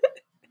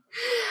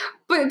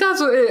 But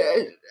that's what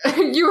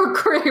you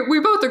agree. We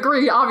both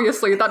agree,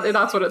 obviously,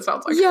 that's what it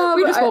sounds like. Yeah,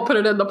 we just won't put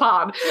it in the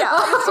pod. Yeah,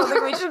 I don't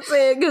think we should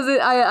say it because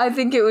I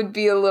think it would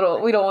be a little.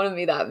 We don't want to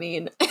be that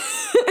mean.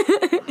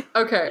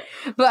 Okay,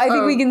 but I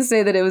think we can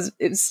say that it was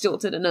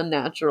stilted and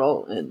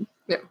unnatural. And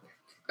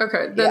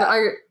okay, then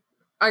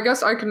I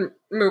guess I can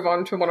move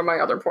on to one of my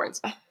other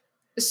points.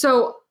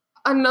 So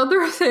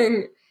another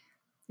thing,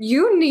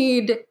 you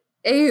need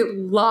a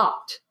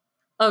lot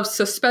of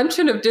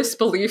suspension of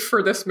disbelief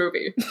for this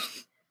movie.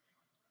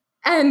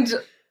 And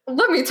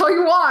let me tell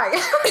you why.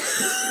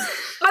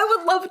 I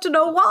would love to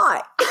know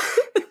why.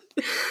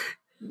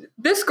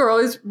 This girl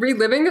is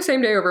reliving the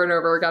same day over and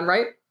over again,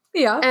 right?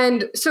 Yeah.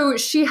 And so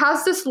she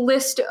has this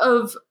list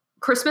of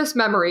Christmas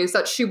memories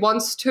that she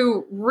wants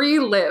to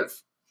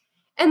relive.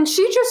 And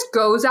she just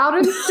goes out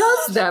and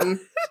does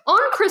them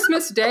on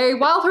Christmas Day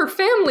while her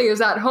family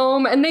is at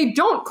home, and they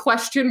don't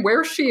question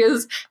where she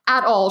is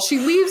at all. She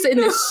leaves in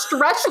this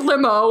stretch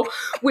limo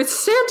with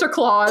Santa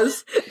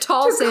Claus.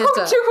 Tall Santa.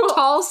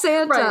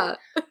 Right,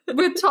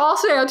 with Tall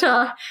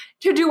Santa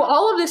to do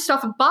all of this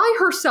stuff by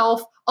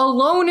herself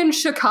alone in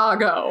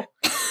Chicago.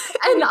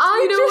 And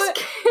I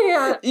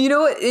can't. You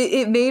know what?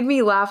 It made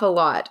me laugh a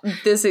lot,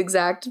 this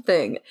exact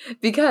thing,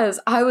 because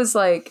I was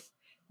like,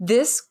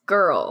 this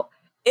girl...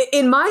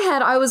 In my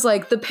head, I was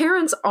like, the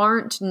parents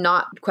aren't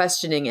not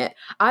questioning it.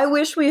 I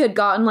wish we had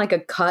gotten, like, a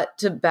cut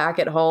to back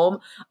at home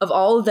of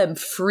all of them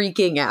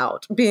freaking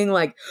out, being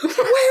like,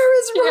 where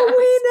is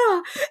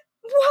Rowena?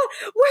 What?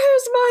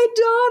 Where's my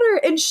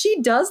daughter? And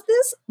she does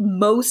this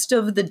most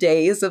of the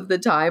days of the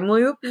time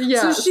loop.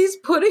 Yes. So she's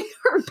putting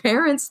her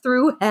parents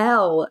through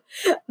hell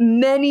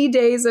many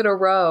days in a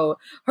row.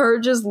 Her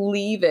just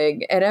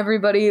leaving and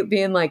everybody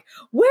being like,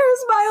 where's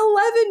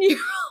my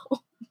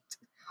 11-year-old?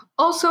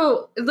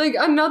 Also, like,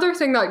 another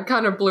thing that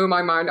kind of blew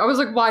my mind, I was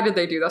like, why did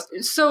they do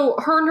this? So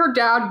her and her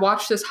dad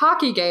watched this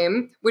hockey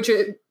game, which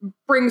it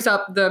brings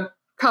up the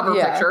cover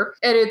picture,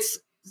 and it's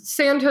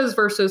Santas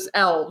versus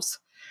elves.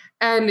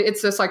 And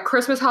it's this, like,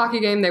 Christmas hockey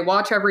game they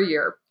watch every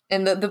year.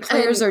 And the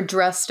players are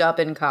dressed up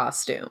in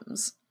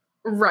costumes.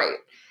 Right.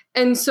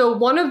 And so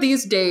one of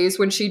these days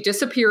when she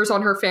disappears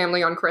on her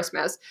family on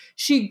Christmas,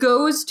 she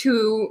goes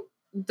to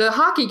the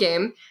hockey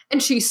game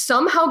and she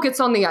somehow gets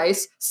on the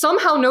ice,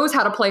 somehow knows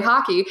how to play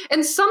hockey,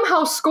 and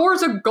somehow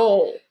scores a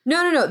goal.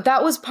 No.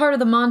 That was part of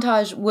the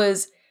montage.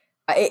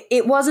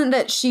 It wasn't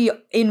that she,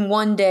 in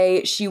one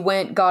day, she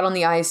went, got on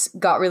the ice,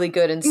 got really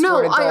good, and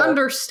scored a goal. No, I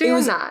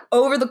understand that.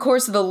 Over the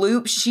course of the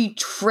loop, she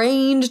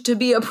trained to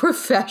be a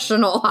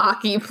professional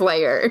hockey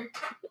player.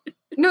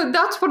 No,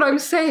 that's what I'm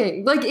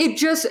saying. Like, it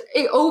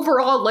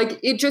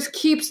just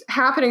keeps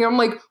happening. I'm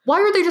like, why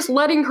are they just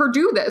letting her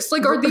do this?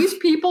 Like, are these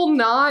people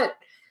not,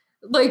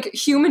 like,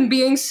 human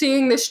beings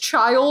seeing this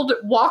child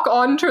walk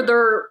onto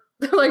their,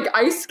 like,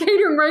 ice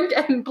skating rink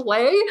and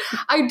play?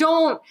 I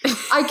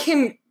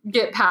can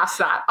get past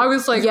that. I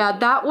was like... Yeah,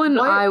 that one,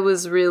 what? I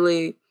was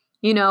really,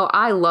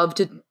 I love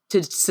to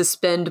to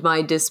suspend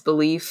my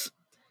disbelief.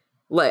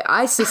 Like,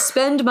 I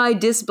suspend my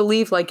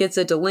disbelief like it's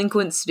a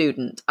delinquent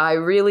student. I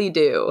really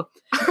do.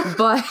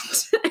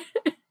 But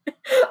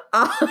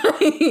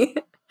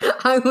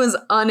I was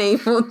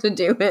unable to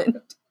do it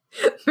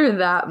for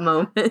that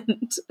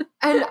moment.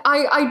 And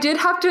I did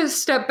have to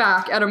step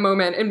back at a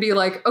moment and be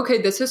like,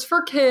 okay, this is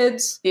for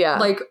kids. Yeah.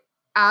 Like,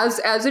 as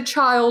a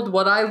child,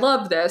 would I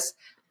love this?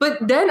 But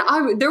then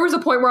there was a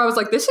point where I was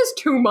like, this is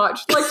too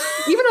much. Like,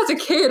 even as a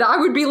kid, I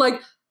would be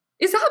like,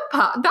 is that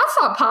that's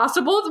not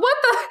possible? What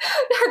the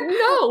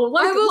no?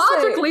 Like,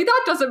 logically,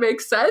 that doesn't make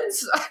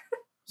sense.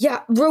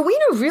 Yeah,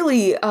 Rowena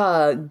really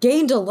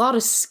gained a lot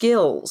of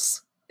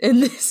skills in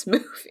this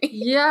movie.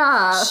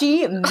 Yeah.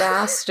 She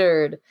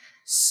mastered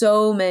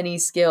so many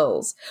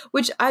skills,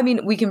 which, I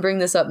mean, we can bring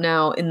this up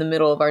now in the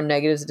middle of our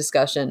negatives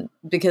discussion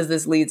because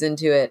this leads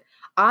into it.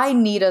 I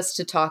need us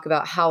to talk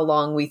about how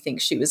long we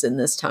think she was in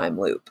this time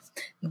loop,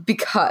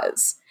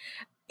 because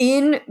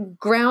in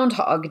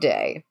Groundhog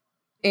Day,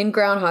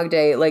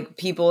 like,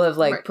 people have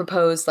like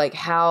proposed like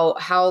how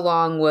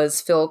long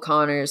was Phil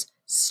Connors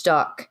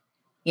stuck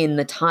in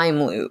the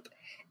time loop.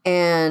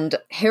 And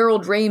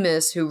Harold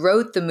Ramis, who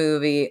wrote the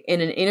movie, in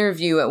an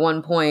interview at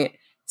one point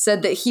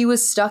said that he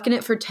was stuck in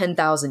it for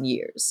 10,000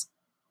 years.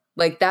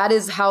 Like, that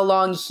is how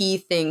long he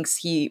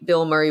thinks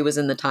Bill Murray was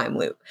in the time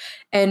loop.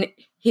 And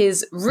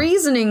his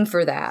reasoning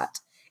for that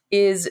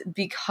is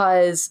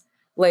because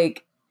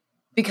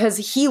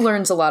he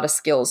learns a lot of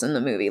skills in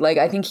the movie. Like,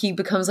 I think he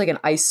becomes like an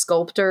ice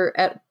sculptor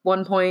at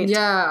one point.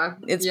 Yeah.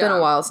 It's been a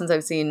while since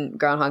I've seen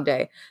Groundhog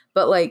Day.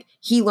 But like,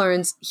 he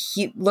learns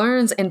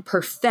and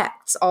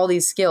perfects all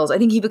these skills. I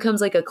think he becomes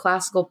like a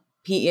classical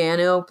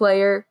piano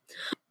player.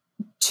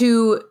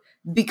 To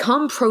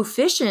become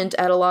proficient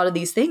at a lot of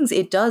these things,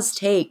 it does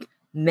take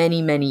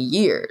many, many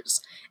years.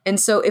 And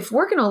so if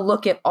we're going to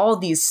look at all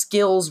these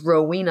skills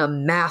Rowena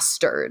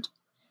mastered,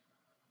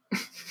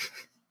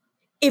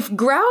 if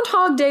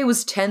Groundhog Day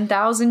was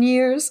 10,000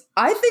 years,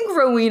 I think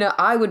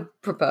I would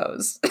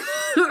propose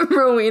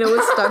Rowena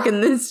was stuck in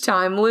this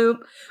time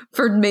loop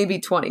for maybe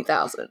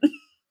 20,000.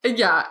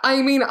 Yeah,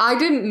 I mean, I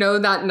didn't know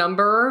that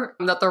number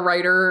that the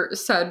writer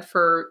said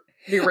for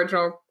the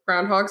original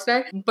Groundhog's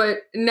Day, but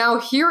now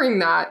hearing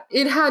that,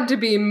 it had to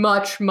be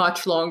much,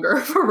 much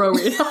longer for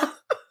Rowena.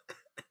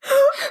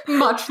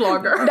 Much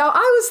longer. Now,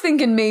 I was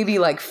thinking maybe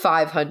like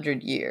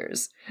 500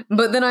 years,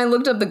 but then I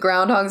looked up the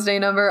Groundhog's Day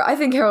number. I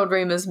think Harold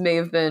Ramis may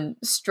have been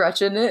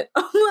stretching it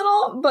a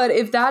little, but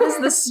if that is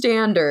the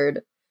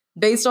standard,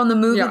 based on the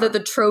movie that the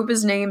trope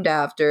is named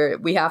after,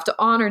 we have to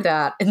honor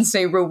that and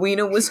say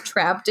Rowena was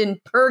trapped in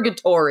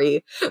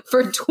purgatory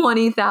for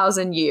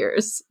 20,000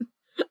 years.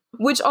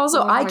 Which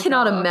also, I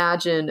cannot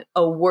imagine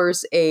a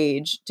worse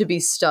age to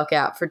be stuck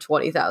at for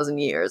 20,000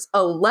 years.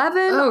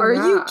 11? Are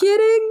you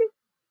kidding?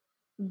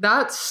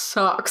 That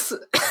sucks.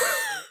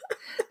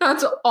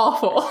 That's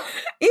awful. Even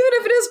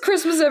if it is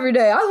Christmas every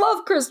day. I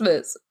love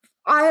Christmas.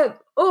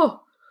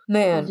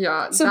 Man.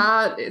 Yeah,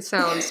 so, it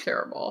sounds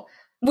terrible.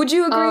 Would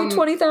you agree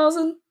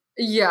 20,000?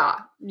 Yeah.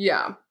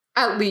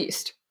 At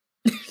least.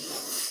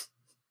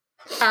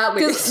 At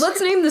least.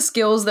 Let's name the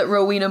skills that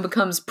Rowena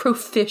becomes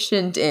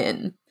proficient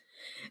in.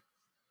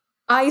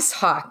 Ice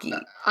hockey.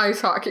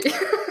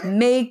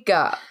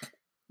 Makeup.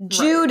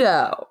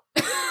 Judo.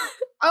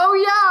 Oh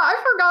yeah,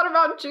 I forgot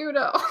about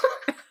judo.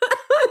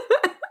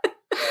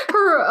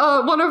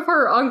 One of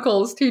her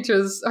uncles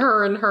teaches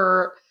her and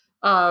her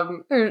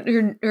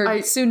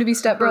soon-to-be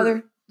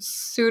stepbrother.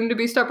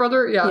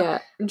 Yeah.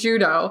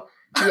 Judo.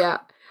 Yeah.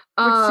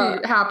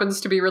 Which she happens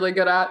to be really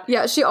good at.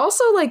 Yeah, she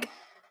also,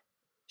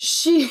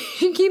 she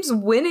keeps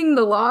winning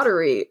the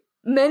lottery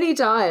many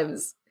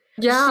times.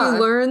 Yeah. She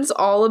learns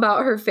all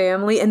about her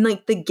family and,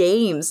 the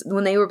games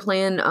when they were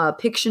playing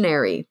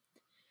Pictionary.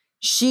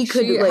 She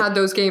had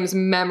those games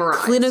memorized.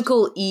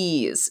 Clinical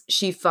ease.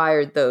 She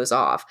fired those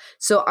off.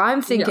 So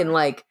I'm thinking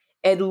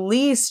at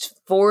least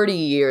 40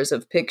 years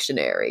of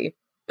Pictionary.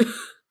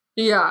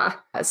 Yeah.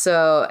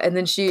 So, and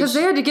then because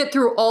they had to get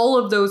through all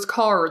of those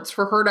cards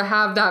for her to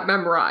have that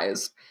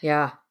memorized.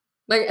 Yeah.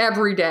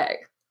 Every day.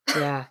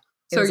 Yeah.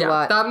 It so was yeah, a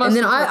lot. that must. And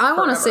then I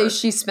want to say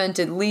she spent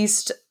at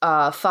least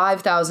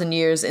 5,000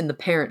 years in the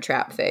Parent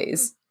Trap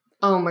phase.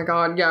 Oh my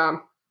god, yeah.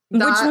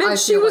 Which meant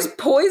she was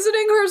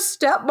poisoning her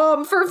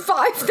stepmom for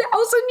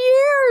 5,000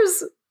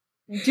 years.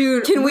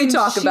 Dude, can we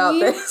talk about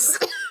this?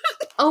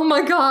 Oh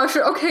my gosh.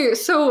 Okay,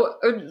 so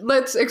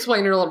let's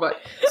explain it a little bit.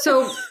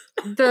 So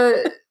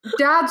the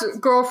dad's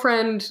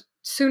girlfriend,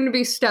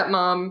 soon-to-be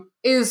stepmom,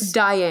 is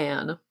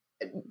Diane.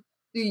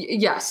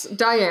 Yes,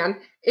 Diane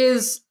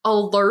is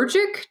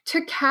allergic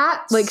to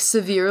cats.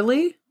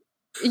 Severely?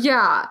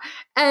 Yeah.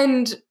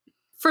 And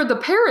for the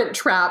Parent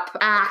Trap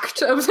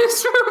act of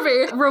this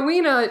movie,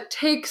 Rowena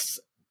takes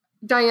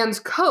Diane's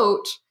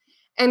coat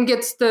and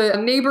gets the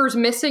neighbor's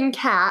missing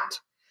cat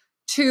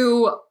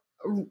to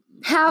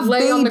have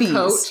lay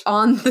babies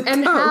on the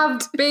coat.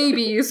 Have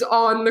babies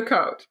on the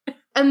coat.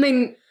 And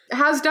then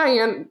has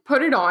Diane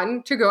put it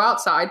on to go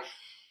outside.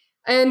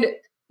 And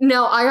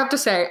now I have to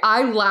say,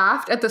 I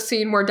laughed at the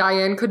scene where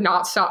Diane could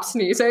not stop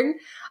sneezing.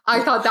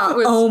 I thought that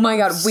was oh my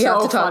God, we so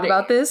have to talk funny.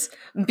 about this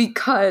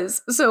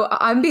because so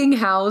I'm being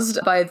housed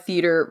by a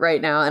theater right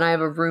now and I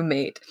have a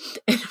roommate.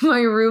 And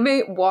my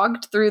roommate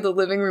walked through the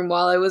living room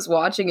while I was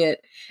watching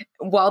it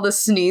while the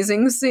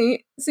sneezing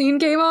scene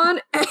came on.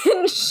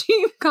 And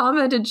she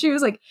commented, she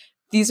was like,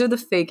 these are the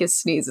fakest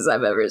sneezes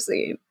I've ever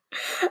seen.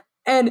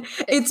 And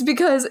it's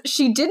because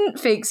she didn't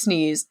fake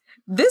sneeze.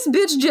 This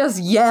bitch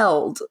just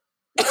yelled.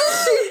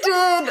 She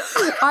did.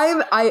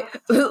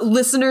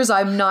 Listeners,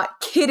 I'm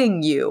not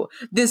kidding you.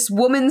 This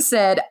woman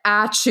said,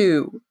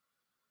 achoo.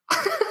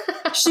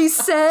 She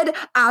said,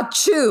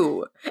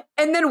 achoo.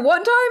 And then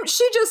one time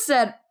she just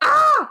said,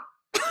 ah.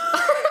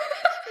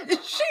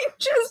 she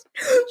just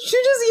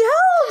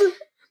yelled.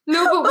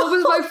 No, but what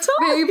was my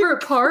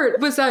favorite part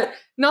was that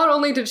not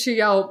only did she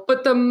yell,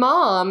 but the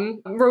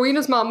mom,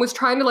 Rowena's mom, was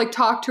trying to like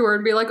talk to her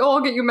and be like, oh,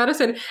 I'll get you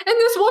medicine. And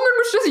this woman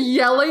was just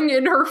yelling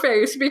in her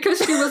face because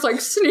she was like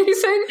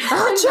sneezing.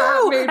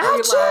 Achoo!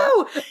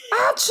 Achoo!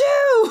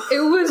 Achoo!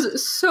 It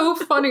was so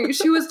funny.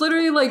 She was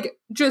literally like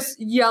just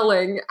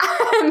yelling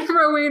at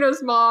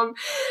Rowena's mom.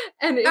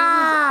 And it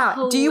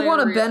was do you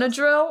want a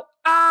Benadryl?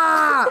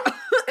 Ah!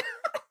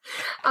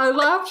 I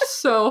laughed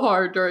so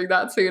hard during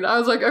that scene. I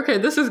was like, okay,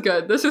 this is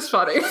good. This is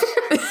funny.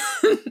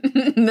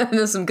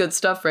 There's some good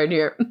stuff right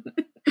here.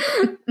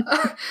 But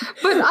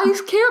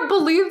I can't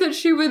believe that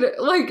she would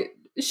like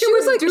she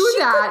was like do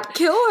that.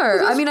 Kill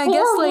her. I mean, I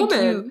guess like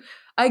woman.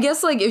 I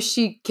guess like if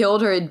she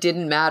killed her, it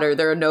didn't matter.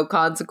 There are no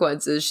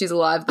consequences. She's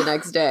alive the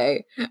next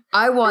day.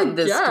 I want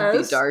this to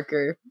be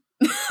darker.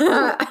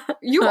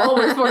 You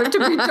always want it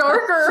to be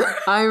darker.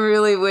 I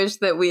really wish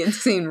that we had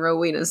seen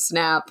Rowena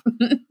snap.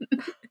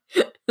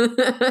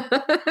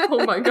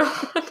 Oh my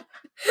God.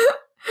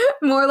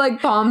 More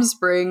like Palm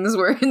Springs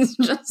where it's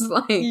just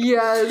like,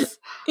 yes,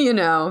 you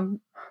know,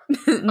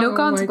 no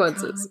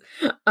consequences.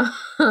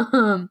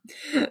 I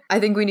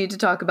think we need to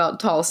talk about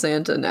Tall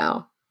Santa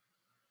now.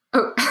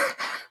 Oh,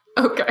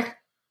 okay.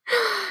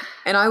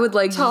 And I would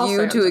like Tall you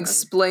Santa. to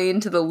explain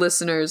to the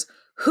listeners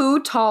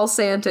who Tall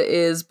Santa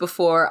is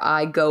before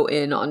I go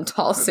in on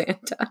Tall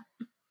Santa.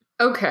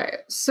 Okay,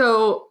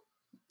 so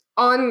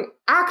on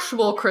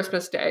actual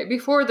Christmas Day,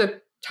 before the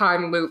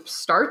time loop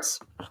starts,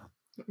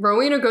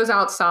 Rowena goes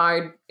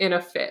outside in a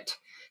fit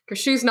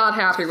because she's not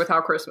happy with how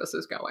Christmas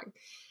is going.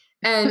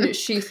 And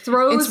she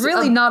throws... It's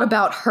really not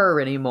about her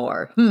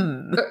anymore.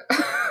 And,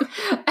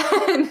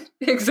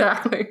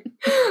 exactly.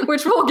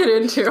 Which we'll get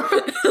into.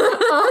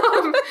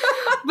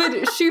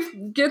 But she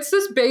gets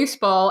this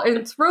baseball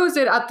and throws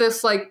it at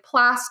this like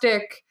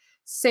plastic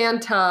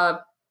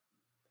Santa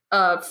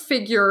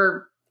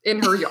figure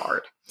in her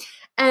yard.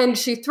 And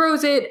she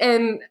throws it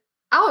and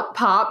out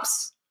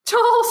pops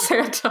Tall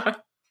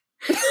Santa.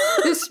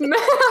 This man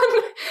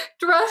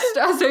dressed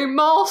as a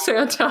mall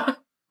Santa.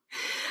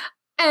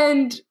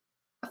 And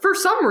for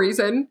some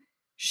reason,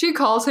 she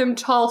calls him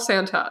Tall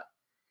Santa.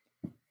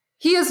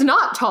 He is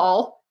not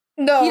tall.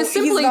 No, he is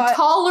simply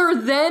taller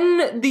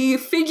than the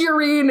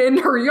figurine in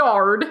her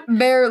yard.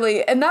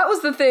 Barely. And that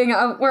was the thing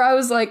where I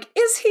was like,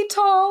 is he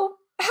tall?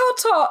 How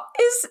tall?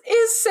 Is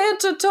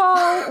Santa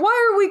tall?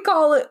 Why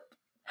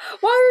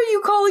are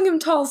you calling him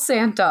Tall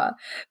Santa?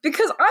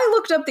 Because I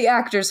looked up the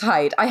actor's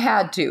height. I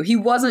had to. He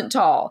wasn't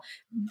tall.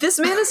 This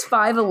man is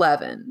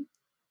 5'11".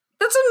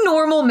 That's a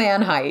normal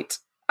man height.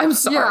 I'm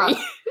sorry.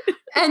 Yeah.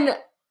 And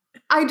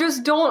I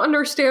just don't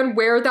understand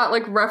where that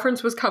like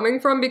reference was coming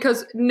from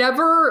because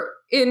never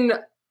in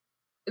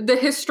the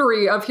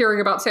history of hearing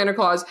about Santa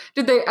Claus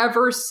did they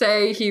ever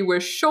say he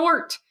was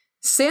short.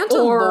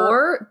 Santa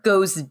lore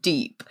goes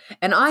deep.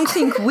 And I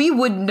think we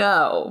would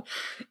know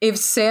if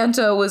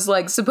Santa was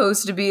like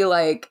supposed to be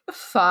like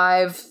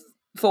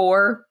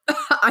 5'4".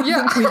 I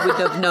think we would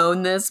have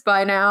known this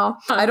by now.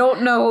 I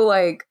don't know,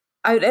 like,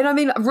 I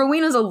mean,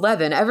 Rowena's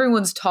 11.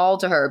 Everyone's tall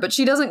to her, but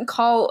she doesn't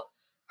call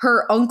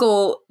her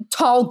uncle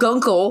Tall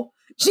Gunkle.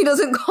 She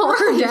doesn't call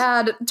her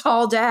dad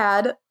Tall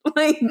Dad.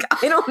 Like,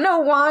 I don't know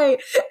why.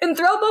 And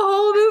throughout the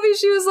whole movie,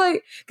 she was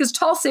like, because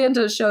Tall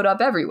Santa showed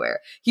up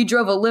everywhere. He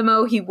drove a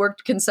limo. He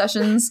worked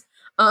concessions.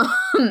 The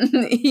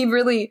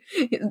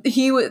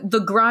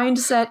grind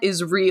set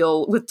is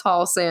real with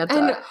Tall Santa.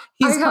 And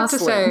he's I have hustling.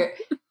 to say,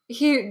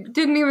 he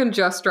didn't even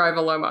just drive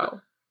a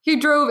limo. He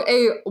drove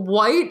a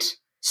white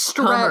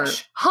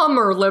stretch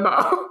Hummer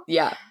limo.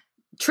 Yeah.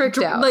 Tricked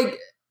out. Like,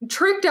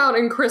 tricked out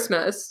in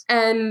Christmas.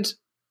 And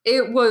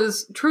it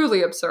was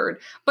truly absurd.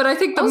 But I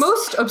think the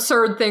most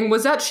absurd thing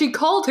was that she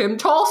called him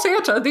Tall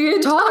Santa the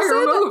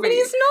entire movie. And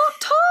he's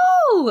not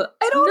tall.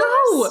 I don't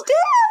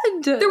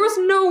understand. There was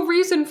no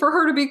reason for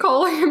her to be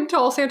calling him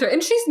Tall Santa.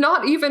 And she's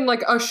not even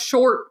like a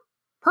short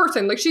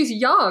person. Like, she's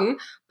young,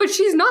 but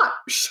she's not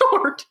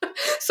short.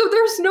 So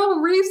there's no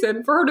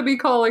reason for her to be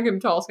calling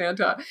him Tall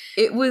Santa.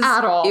 It was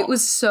at all. It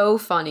was so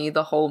funny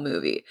the whole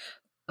movie.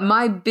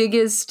 My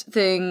biggest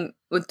thing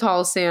with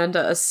Tall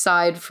Santa,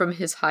 aside from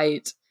his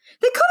height,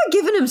 they could have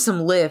given him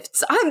some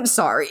lifts. I'm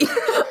sorry. Put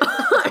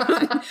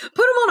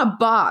him on a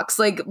box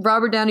like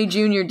Robert Downey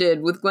Jr.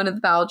 did with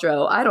Gwyneth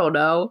Paltrow. I don't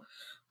know.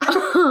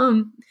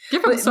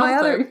 Give him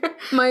something.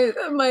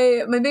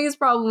 My biggest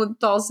problem with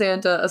Tall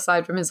Santa,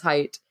 aside from his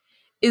height,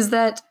 is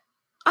that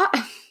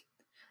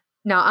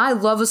I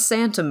love a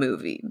Santa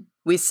movie.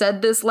 We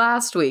said this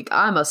last week.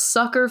 I'm a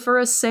sucker for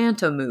a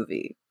Santa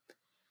movie.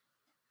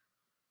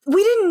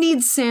 We didn't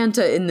need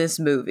Santa in this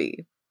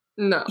movie.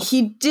 No.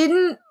 He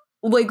didn't,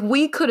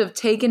 we could have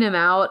taken him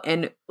out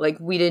and,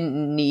 we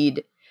didn't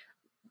need,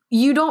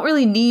 you don't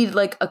really need,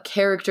 a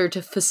character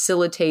to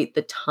facilitate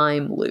the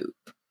time loop.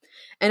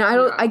 And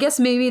I guess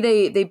maybe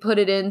they put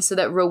it in so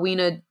that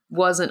Rowena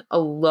wasn't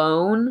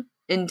alone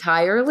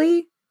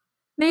entirely,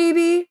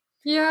 maybe.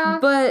 Yeah.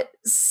 But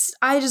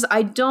I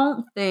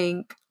don't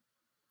think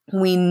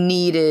we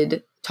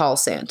needed Tall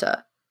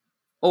Santa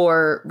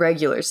or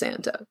regular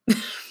Santa.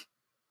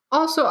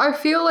 Also, I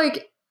feel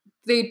like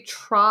they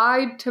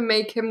tried to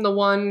make him the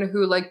one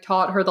who,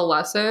 taught her the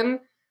lesson,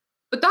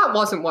 but that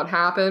wasn't what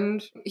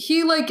happened.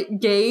 He,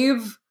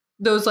 gave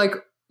those,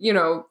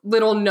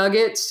 little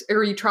nuggets,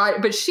 or he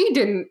tried, but she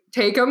didn't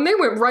take them. They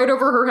went right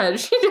over her head.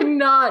 She did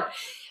not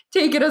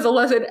take it as a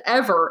lesson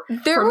ever.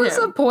 There was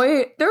a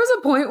point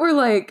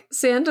where,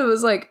 Santa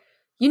was like,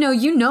 you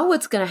know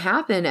what's going to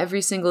happen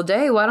every single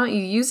day. Why don't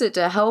you use it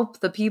to help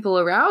the people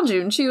around you?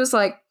 And she was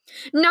like,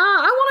 nah,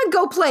 I want to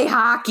go play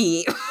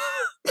hockey.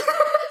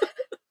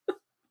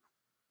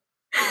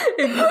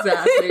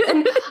 Exactly.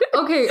 And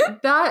okay,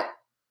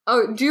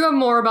 do you have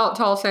more about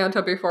Tall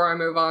Santa before I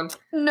move on?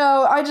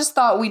 No, I just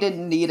thought we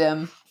didn't need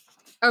him.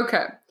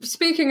 Okay.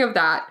 Speaking of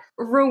that,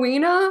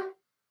 Rowena,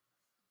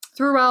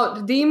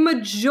 throughout the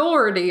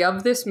majority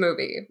of this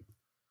movie,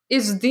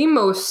 is the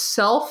most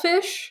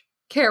selfish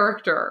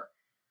character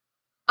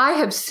I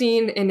have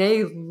seen in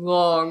a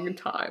long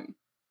time.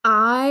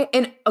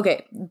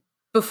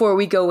 Before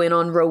we go in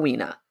on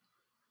Rowena,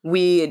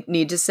 we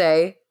need to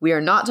say we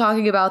are not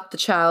talking about the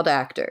child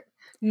actor.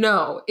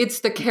 No, it's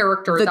the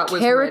character that was written.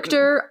 The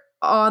character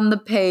on the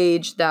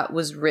page that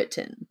was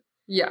written.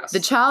 Yes.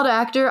 The child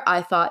actor,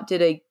 I thought,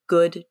 did a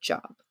good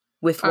job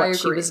with what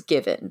she was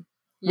given.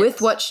 Yes.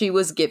 With what she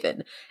was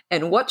given.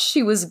 And what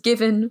she was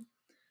given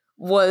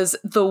was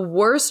the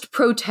worst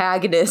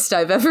protagonist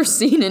I've ever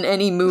seen in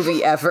any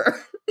movie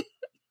ever.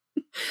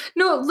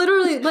 No,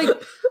 literally,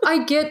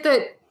 I get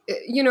that,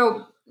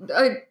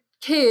 a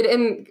kid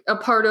and a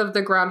part of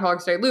the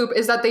Groundhog's Day loop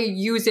is that they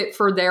use it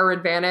for their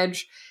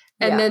advantage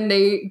and then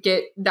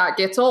that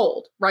gets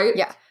old, right?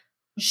 Yeah.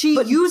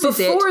 She uses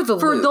it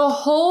for the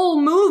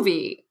whole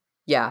movie.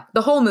 Yeah,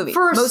 the whole movie.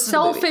 For a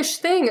selfish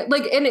thing. And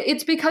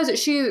it's because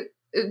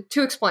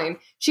to explain,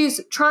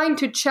 she's trying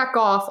to check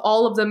off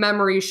all of the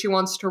memories she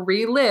wants to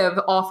relive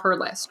off her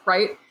list,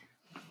 right?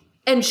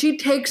 And she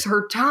takes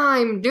her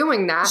time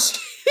doing that. She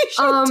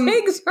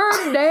takes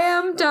her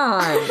damn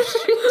time.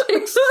 She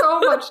takes so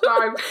much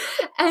time.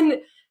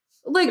 And,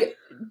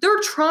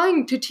 they're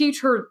trying to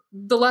teach her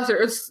the lesson.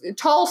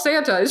 Tall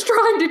Santa is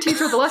trying to teach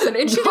her the lesson.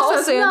 And she Tall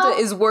just says, Santa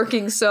is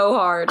working so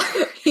hard.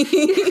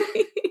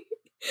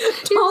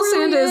 Tall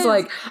Santa is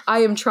like, I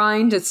am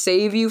trying to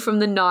save you from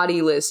the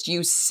naughty list,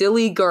 you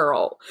silly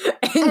girl.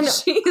 And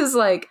she is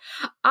like,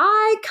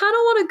 I kind of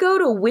want to go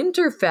to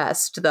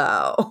Winterfest,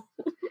 though.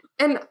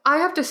 And I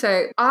have to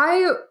say,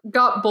 I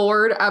got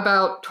bored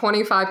about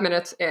 25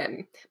 minutes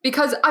in.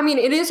 Because,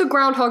 it is a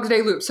Groundhog's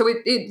Day loop, so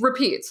it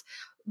repeats.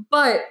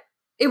 But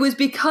it was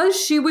because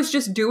she was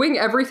just doing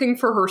everything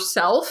for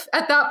herself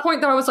at that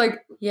point that I was like,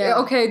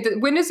 okay,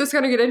 when is this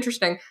going to get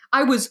interesting?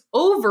 I was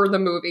over the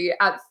movie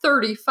at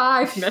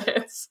 35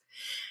 minutes.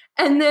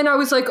 And then I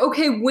was like,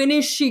 okay, when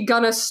is she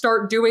going to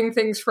start doing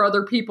things for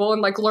other people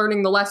and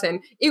learning the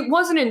lesson? It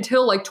wasn't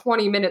until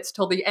 20 minutes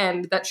till the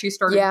end that she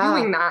started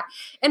doing that.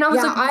 And I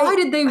was like, why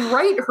did they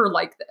write her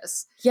like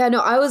this? Yeah,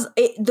 no,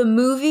 the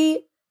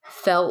movie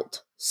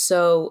felt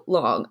so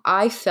long.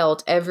 I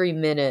felt every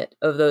minute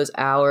of those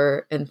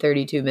hour and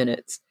 32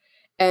 minutes.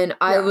 And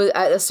I was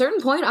at a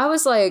certain point, I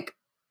was like,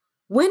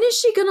 when is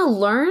she going to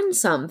learn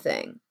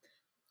something?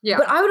 Yeah.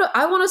 But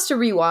I want us to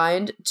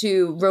rewind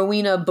to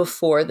Rowena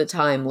before the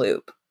time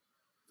loop.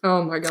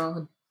 Oh my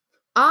God.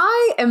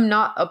 I am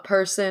not a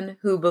person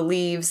who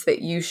believes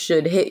that you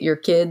should hit your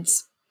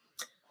kids.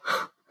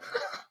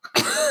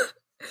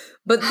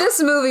 But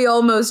this movie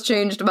almost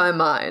changed my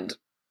mind.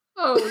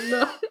 Oh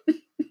no.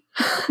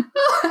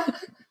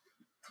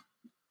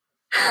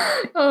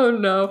 Oh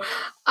no.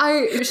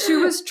 She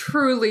was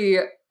truly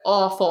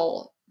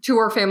awful to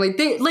her family.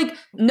 They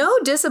no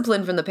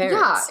discipline from the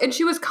parents. Yeah, and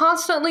she was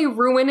constantly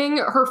ruining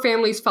her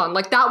family's fun.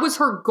 That was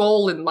her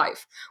goal in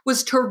life,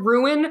 was to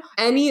ruin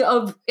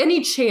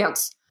any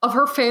chance of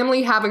her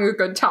family having a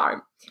good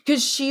time.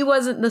 Because she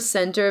wasn't the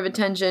center of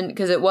attention,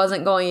 because it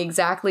wasn't going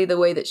exactly the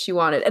way that she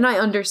wanted. And I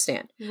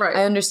understand. Right.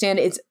 I understand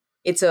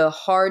it's a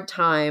hard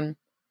time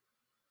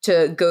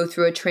to go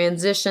through a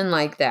transition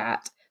like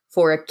that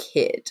for a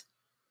kid.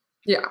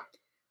 Yeah.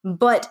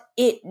 But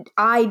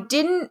I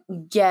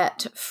didn't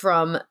get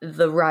from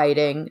the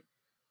writing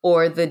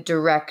or the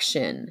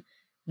direction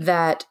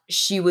that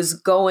she was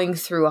going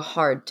through a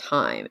hard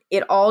time.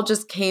 It all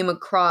just came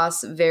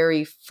across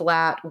very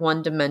flat,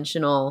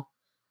 one-dimensional.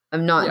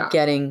 I'm not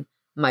getting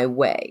my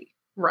way.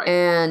 Right.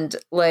 And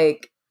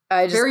like,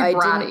 very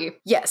bratty.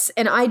 Yes.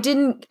 And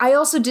I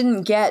also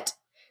didn't get,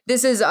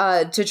 this is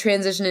to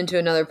transition into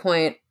another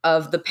point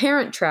of the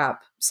Parent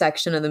Trap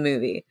section of the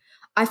movie.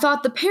 I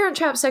thought the Parent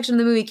Trap section of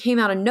the movie came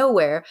out of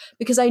nowhere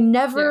because I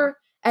never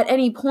at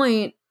any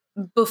point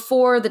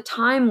before the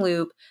time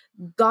loop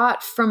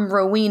got from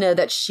Rowena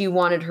that she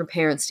wanted her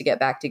parents to get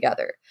back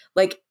together.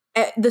 Like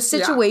the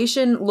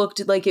situation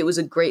looked like it was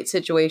a great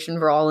situation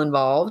for all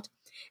involved.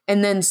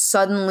 And then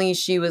suddenly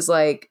she was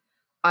like,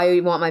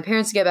 I want my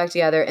parents to get back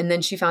together. And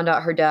then she found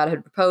out her dad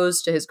had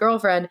proposed to his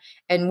girlfriend.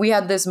 And we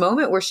had this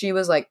moment where she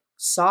was like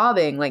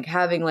sobbing, like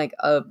having like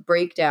a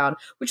breakdown,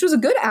 which was a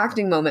good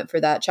acting moment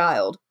for that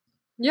child.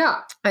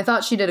 Yeah. I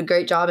thought she did a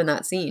great job in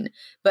that scene,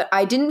 but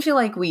I didn't feel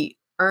like we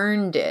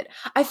earned it.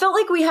 I felt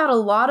like we had a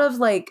lot of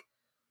like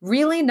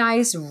really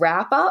nice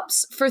wrap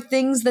ups for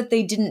things that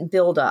they didn't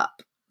build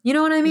up. You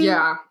know what I mean?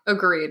 Yeah.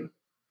 Agreed.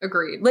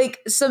 Like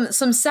some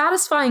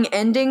satisfying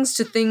endings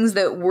to things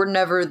that were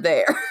never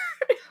there.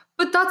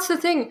 But that's the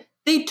thing.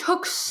 They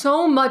took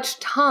so much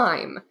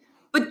time,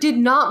 but did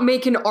not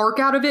make an arc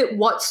out of it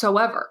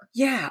whatsoever.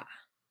 Yeah.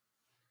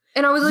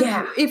 And I was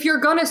like, if you're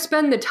going to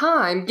spend the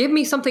time, give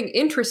me something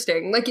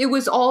interesting. Like, it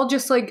was all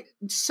just, like,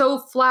 so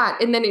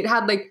flat. And then it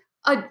had, like,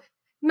 a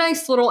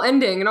nice little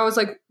ending. And I was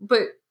like,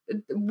 but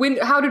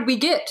how did we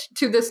get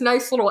to this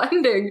nice little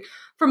ending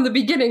from the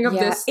beginning of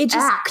this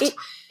act?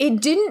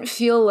 It didn't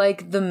feel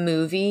like the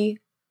movie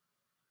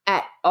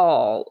at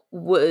all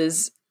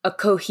was a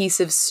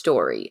cohesive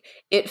story.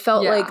 It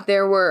felt like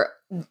there were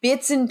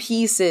bits and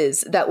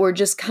pieces that were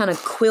just kind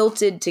of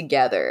quilted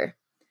together.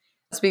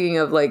 Speaking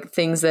of like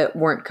things that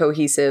weren't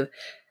cohesive,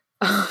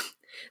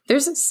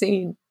 there's a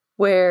scene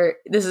where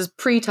this is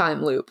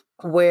pre-time loop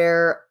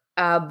where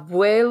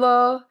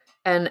abuelo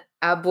and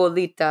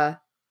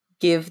abuelita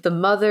give the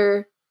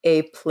mother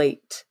a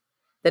plate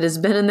that has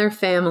been in their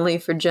family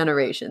for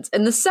generations.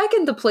 And the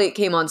second the plate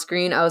came on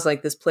screen, I was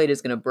like, this plate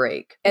is going to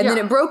break. And then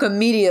it broke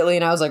immediately.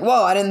 And I was like,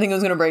 whoa, I didn't think it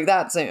was going to break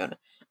that soon.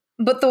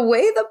 But the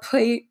way the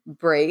plate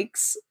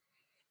breaks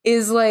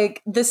is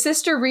like the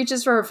sister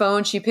reaches for her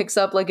phone. She picks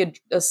up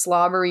like a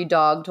slobbery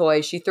dog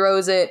toy. She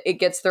throws it. It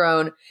gets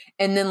thrown.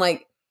 And then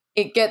like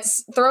it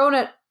gets thrown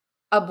at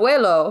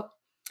abuelo.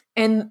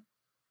 And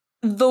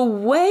the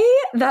way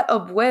that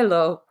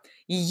abuelo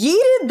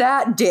yeeted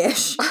that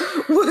dish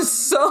was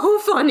so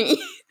funny.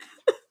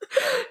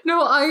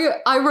 No,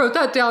 I wrote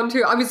that down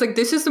too. I was like,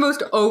 this is the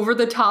most over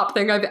the top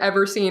thing I've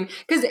ever seen.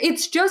 Because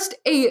it's just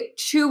a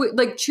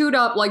chewed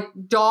up like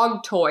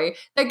dog toy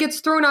that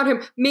gets thrown at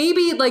him.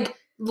 Maybe like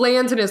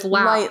lands in his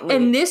lap. Lightly.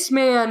 And this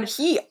man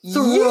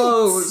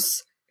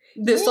throws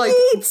this like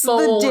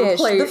bowl the dish,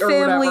 plate the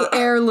family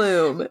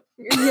heirloom.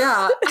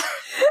 Yeah.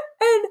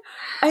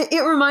 And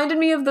it reminded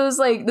me of those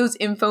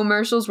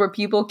infomercials where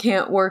people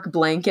can't work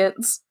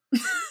blankets.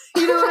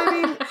 You know what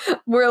I mean?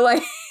 Where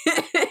like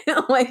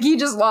he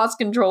just lost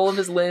control of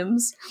his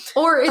limbs.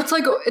 Or it's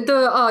like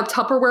the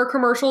Tupperware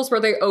commercials where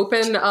they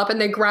open up and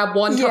they grab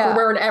one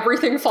Tupperware and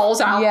everything falls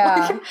out.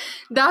 Yeah. Like,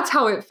 that's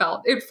how it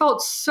felt. It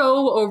felt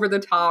so over the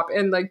top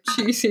and like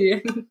cheesy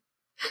and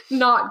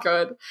not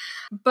good.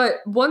 But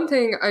one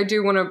thing I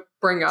do want to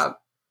bring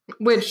up,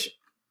 which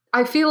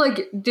I feel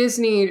like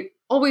Disney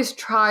always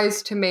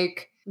tries to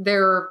make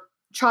their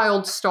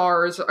child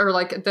stars or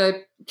like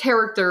the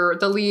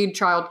lead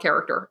child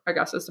character, I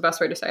guess is the best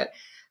way to say it,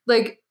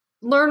 like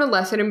learn a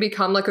lesson and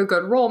become like a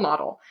good role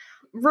model.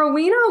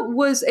 Rowena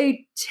was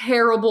a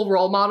terrible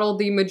role model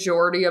the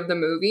majority of the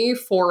movie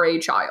for a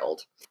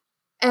child.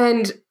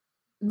 And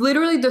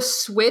literally the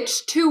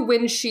switch to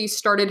when she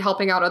started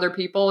helping out other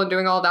people and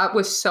doing all that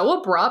was so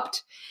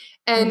abrupt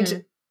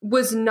and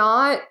was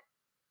not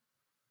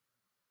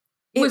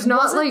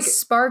like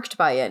sparked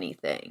by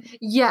anything.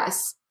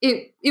 Yes.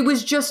 It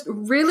was just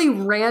really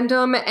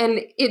random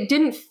and it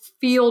didn't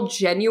feel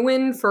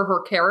genuine for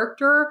her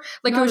character.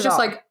 Like it was just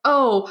like,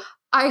 oh,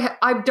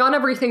 I've done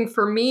everything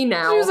for me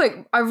now. She was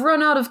like, I've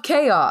run out of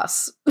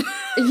chaos.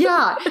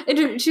 Yeah.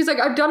 And she's like,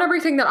 I've done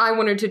everything that I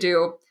wanted to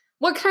do.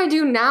 What can I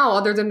do now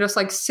other than just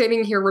like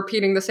sitting here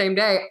repeating the same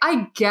day?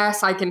 I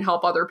guess I can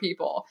help other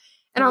people.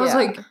 And I was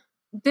like,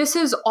 this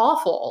is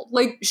awful.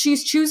 Like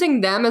she's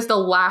choosing them as the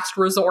last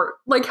resort.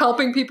 Like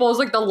helping people is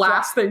like the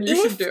last thing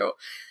you should do.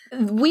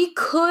 We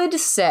could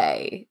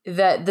say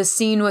that the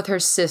scene with her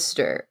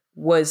sister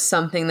was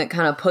something that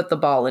kind of put the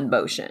ball in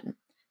motion.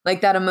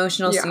 Like that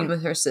emotional scene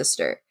with her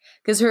sister.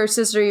 Because her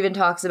sister even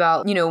talks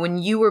about, you know, when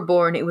you were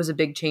born, it was a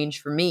big change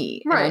for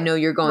me. Right. And I know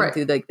you're going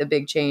through like the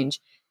big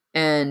change.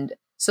 And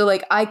so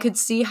like I could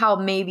see how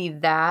maybe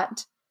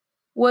that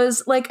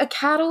was like a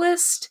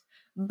catalyst,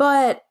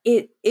 but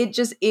I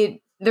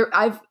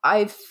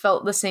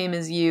felt the same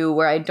as you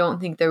where I don't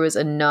think there was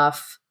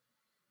enough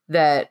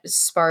that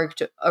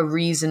sparked a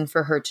reason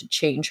for her to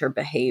change her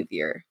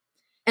behavior.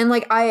 And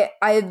like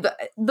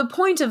the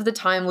point of the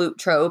time loop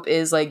trope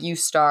is like you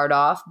start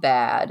off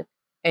bad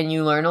and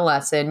you learn a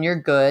lesson,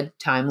 you're good,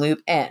 time loop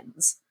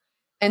ends.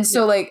 And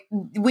so like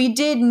we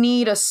did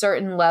need a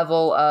certain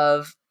level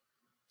of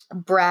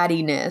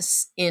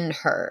brattiness in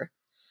her.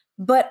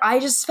 But I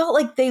just felt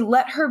like they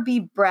let her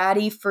be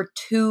bratty for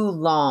too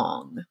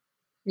long.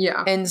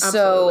 Yeah. And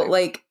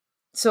absolutely.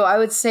 so I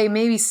would say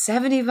maybe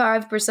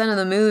 75% of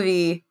the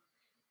movie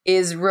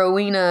is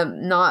Rowena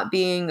not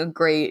being a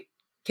great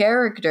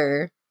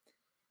character.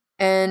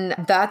 And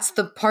that's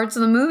the parts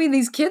of the movie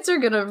these kids are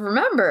going to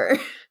remember.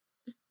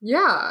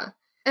 Yeah.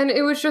 And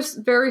it was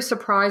just very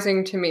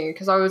surprising to me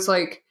because I was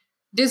like,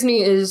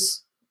 Disney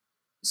is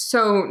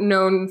so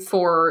known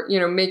for,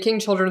 making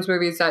children's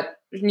movies that,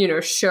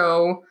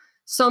 show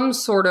some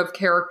sort of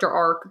character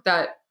arc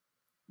that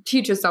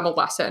teaches them a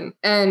lesson.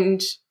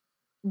 And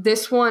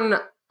this one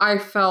I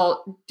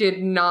felt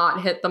did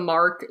not hit the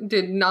mark,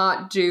 did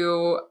not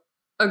do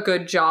a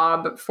good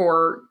job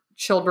for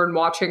children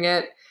watching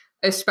it,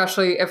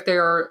 especially if they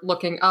are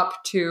looking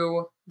up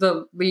to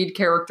the lead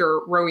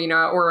character,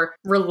 Rowena, or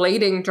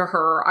relating to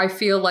her. I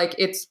feel like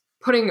it's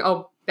putting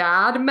a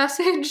bad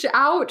message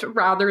out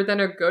rather than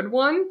a good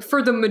one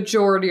for the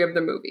majority of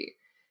the movie.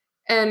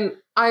 And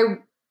I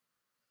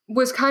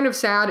was kind of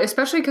sad,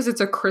 especially because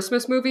it's a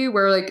Christmas movie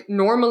where like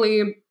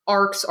normally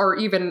arcs are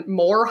even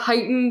more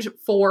heightened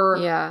for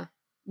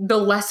the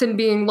lesson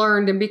being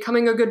learned and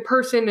becoming a good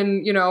person.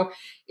 And,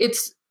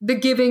 it's the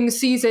giving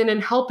season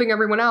and helping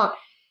everyone out.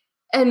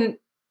 And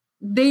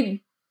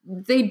they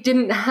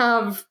didn't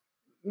have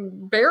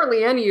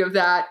barely any of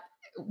that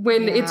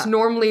when it's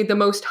normally the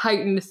most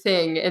heightened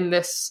thing in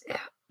this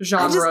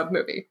genre of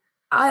movie.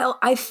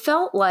 I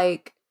felt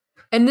like,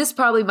 and this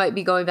probably might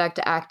be going back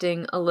to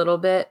acting a little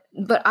bit,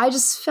 but I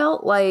just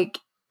felt like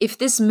if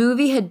this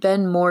movie had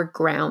been more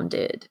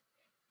grounded,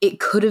 it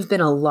could have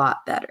been a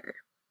lot better.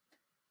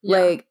 Yeah.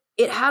 Like,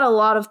 it had a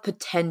lot of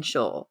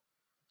potential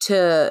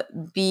to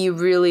be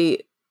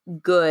really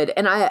good.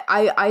 And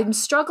I'm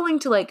struggling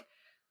to like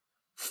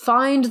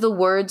find the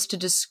words to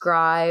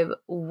describe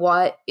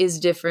what is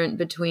different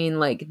between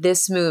like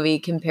this movie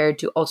compared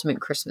to Ultimate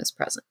Christmas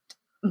Present.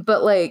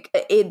 But like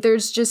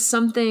there's just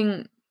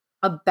something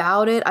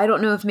about it. I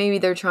don't know if maybe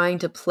they're trying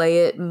to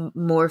play it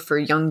more for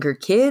younger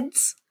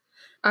kids.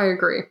 I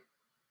agree.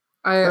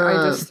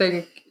 I just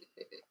think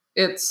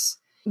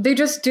they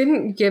just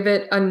didn't give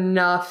it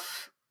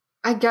enough,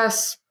 I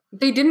guess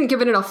they didn't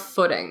give it enough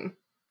footing,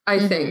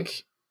 I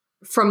think,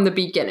 from the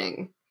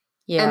beginning.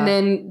 Yeah. And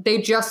then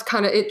it just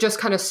kind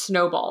of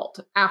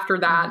snowballed after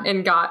that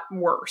and got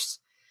worse.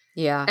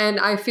 Yeah.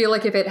 And I feel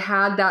like if it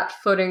had that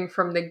footing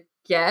from the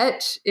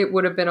get, it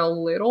would have been a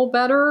little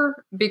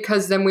better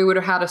because then we would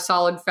have had a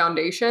solid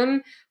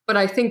foundation. But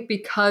I think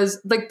because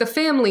like the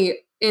family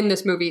in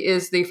this movie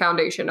is the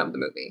foundation of the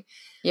movie.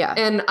 Yeah.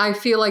 And I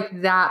feel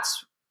like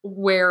that's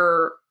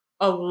where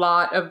a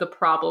lot of the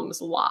problems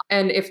lie.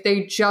 And if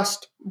they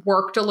just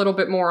worked a little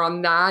bit more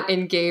on that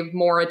and gave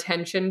more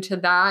attention to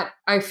that,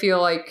 I feel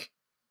like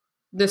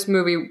this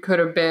movie could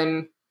have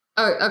been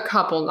a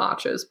couple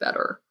notches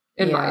better,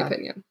 in my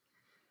opinion.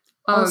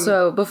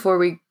 Also, before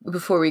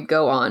we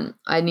go on,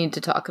 I need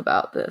to talk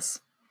about this.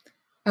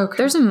 Okay.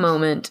 There's a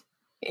moment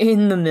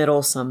in the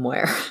middle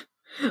somewhere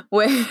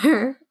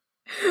where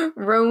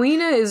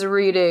Rowena is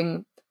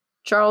reading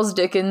Charles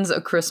Dickens'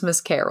 A Christmas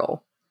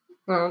Carol.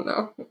 Oh,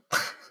 no.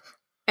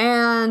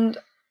 And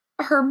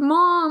her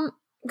mom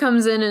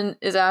comes in and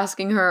is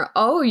asking her,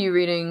 "Oh, you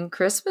reading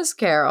Christmas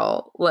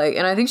Carol?" Like,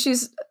 and I think she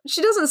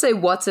doesn't say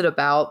what's it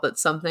about, but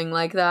something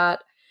like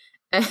that.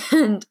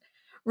 And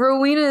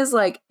Rowena is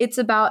like, it's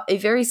about a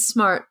very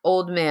smart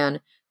old man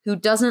who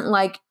doesn't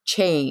like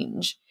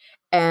change.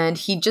 And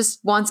he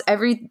just wants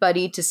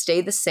everybody to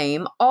stay the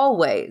same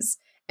always.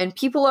 And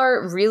people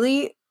are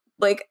really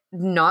like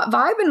not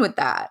vibing with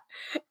that.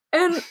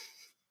 And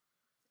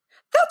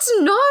that's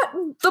not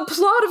the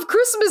plot of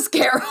Christmas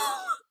Carol.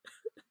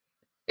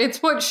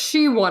 It's what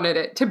she wanted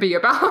it to be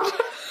about.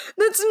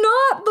 That's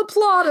not the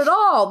plot at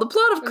all. The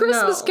plot of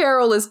Christmas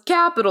Carol is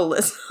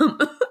capitalism.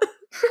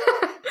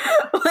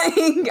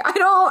 Like,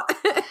 I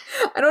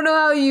don't know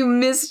how you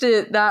missed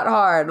it that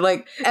hard.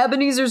 Like,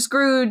 Ebenezer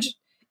Scrooge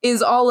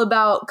is all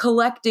about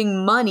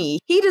collecting money.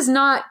 He does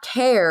not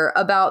care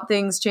about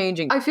things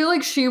changing. I feel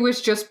like she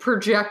was just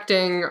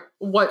projecting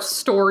what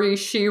story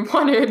she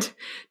wanted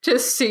to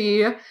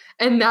see,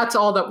 and that's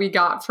all that we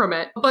got from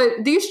it.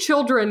 But these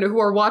children who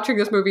are watching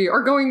this movie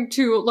are going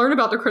to learn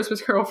about the Christmas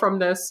Carol from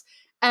this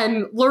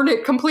and learn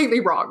it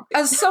completely wrong.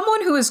 As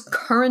someone who is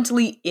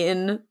currently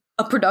in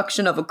a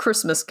production of A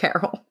Christmas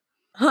Carol,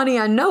 honey,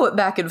 I know it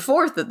back and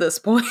forth at this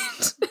point.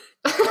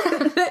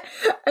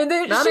 And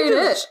that ain't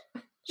it.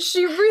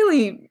 She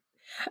really,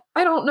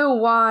 I don't know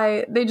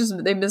why, they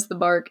missed the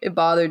mark. It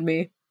bothered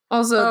me.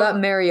 Also, that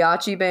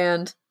mariachi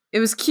band, it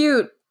was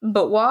cute,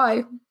 but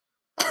why?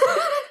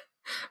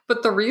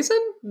 But the reason?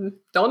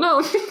 Don't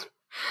know.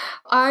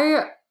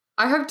 I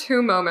have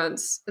two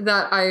moments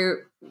that I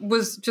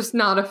was just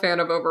not a fan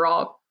of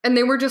overall. And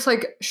they were just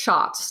like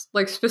shots,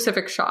 like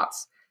specific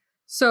shots.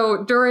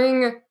 So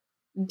during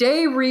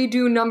day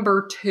redo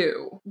number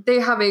 2, they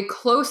have a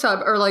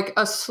close-up or like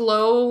a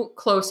slow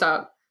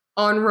close-up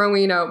on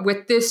Rowena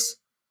with this,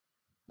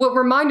 what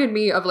reminded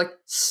me of like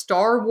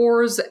Star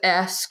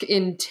Wars-esque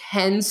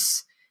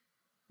intense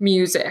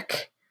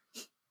music.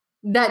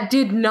 that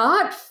did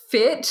not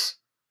fit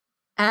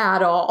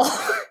at all.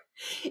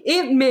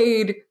 It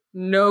made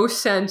no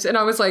sense. And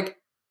I was like,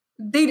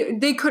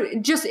 they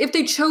could just, if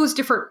they chose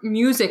different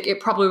music, it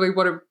probably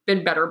would have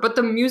been better. But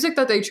the music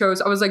that they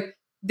chose, I was like,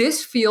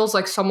 this feels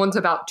like someone's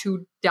about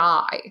to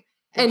die.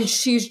 And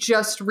she's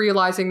just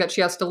realizing that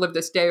she has to live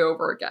this day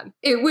over again.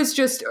 It was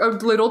just a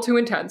little too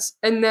intense.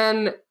 And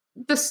then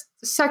the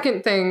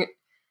second thing,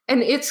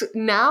 and it's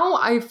now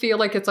I feel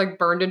like it's like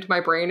burned into my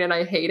brain and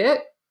I hate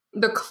it.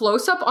 The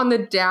close-up on the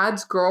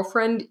dad's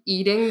girlfriend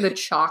eating the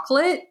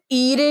chocolate.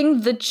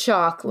 Eating the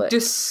chocolate.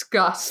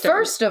 Disgusting.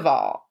 First of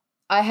all,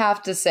 I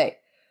have to say,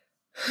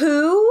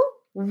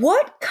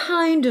 what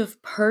kind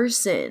of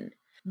person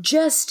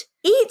just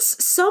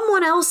eats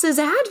someone else's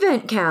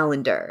advent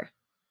calendar?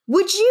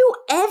 Would you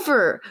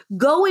ever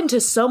go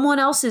into someone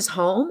else's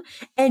home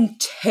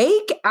and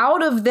take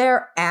out of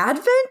their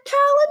advent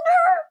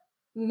calendar?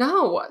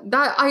 No,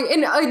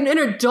 an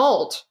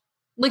adult.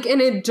 Like,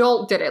 an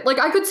adult did it. Like,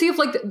 I could see if,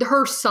 like,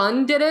 her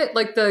son did it,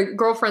 like, the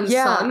girlfriend's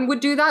son would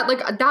do that.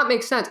 Like, that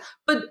makes sense.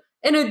 But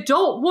an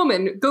adult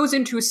woman goes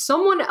into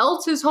someone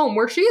else's home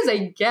where she is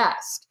a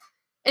guest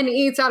and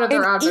eats out of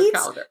their advent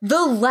calendar.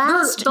 The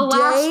last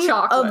day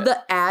of the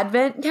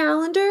advent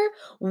calendar?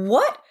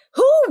 What?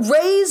 Who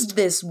raised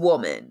this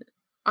woman?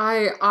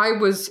 I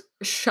was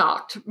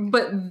shocked.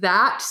 But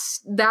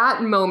that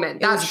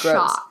moment, that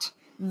shot,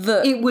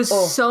 it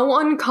was so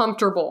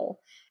uncomfortable.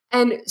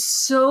 And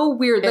so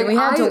weird. And like, we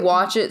had to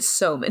watch it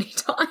so many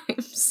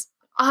times.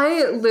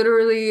 I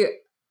literally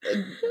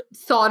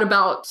thought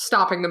about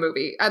stopping the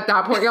movie at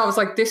that point. I was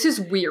like, this is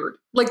weird.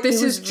 Like,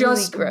 this is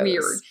just really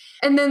weird.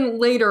 And then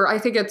later, I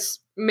think it's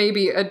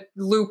maybe a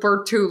loop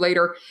or two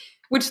later,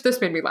 which this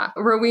made me laugh.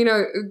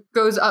 Rowena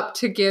goes up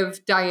to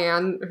give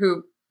Diane,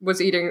 who was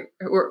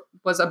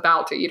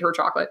about to eat her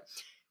chocolate.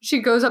 She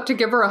goes up to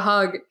give her a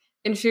hug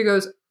and she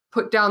goes,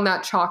 put down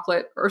that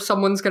chocolate or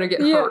someone's going to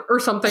get hurt or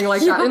something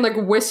like that. And like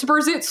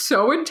whispers it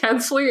so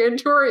intensely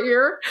into her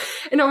ear.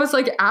 And I was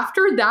like,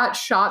 after that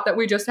shot that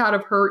we just had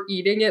of her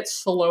eating it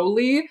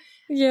slowly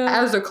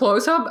as a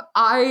close-up,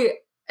 I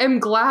am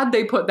glad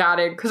they put that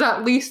in because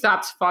at least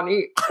that's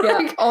funny.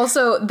 Yeah.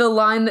 Also, the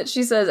line that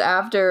she says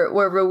after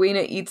where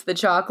Rowena eats the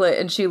chocolate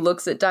and she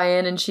looks at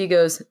Diane and she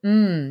goes,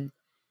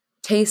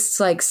 tastes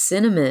like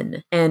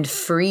cinnamon and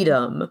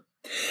freedom.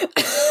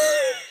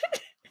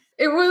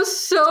 It was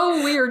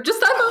so weird.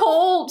 Just that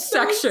whole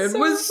section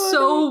was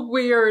so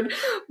weird.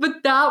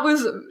 But that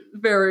was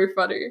very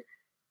funny.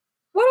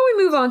 Why don't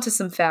we move on to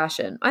some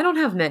fashion? I don't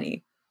have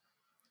many.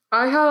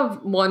 I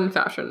have one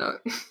fashion note.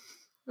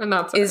 And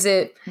that's it. Is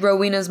it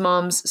Rowena's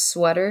mom's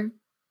sweater?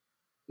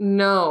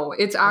 No,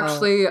 it's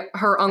actually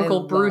her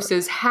Uncle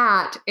Bruce's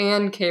hat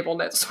and cable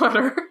knit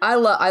sweater. I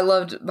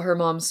loved her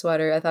mom's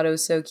sweater. I thought it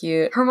was so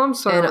cute. Her mom's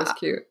sweater was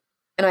cute.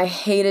 And I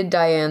hated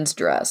Diane's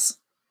dress.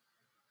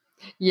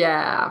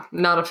 Yeah,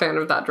 not a fan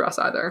of that dress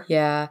either.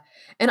 Yeah.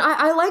 And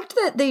I liked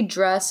that they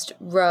dressed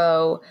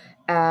Ro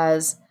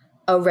as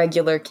a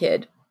regular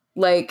kid.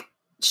 Like,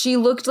 she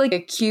looked like a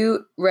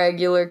cute,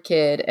 regular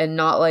kid and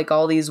not like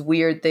all these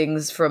weird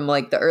things from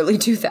like the early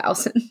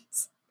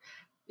 2000s.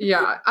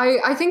 Yeah,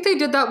 I think they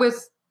did that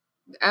with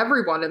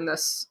everyone in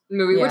this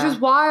movie, which is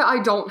why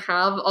I don't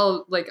have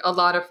a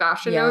lot of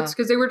fashion notes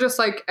because they were just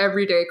like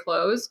everyday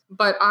clothes.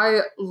 But I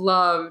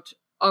loved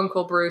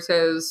Uncle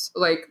Bruce's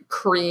like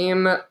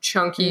cream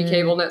chunky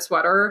cable knit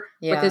sweater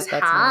with his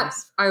hat.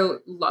 Nice. I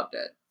loved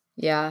it.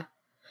 Yeah.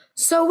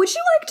 So would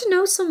you like to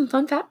know some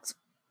fun facts?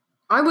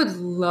 I would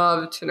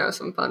love to know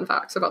some fun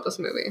facts about this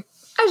movie.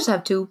 I just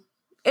have two.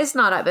 It's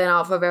not been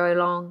out for very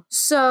long.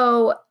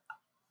 So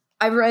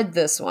I read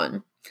this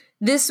one.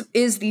 This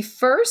is the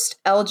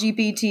first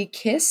LGBT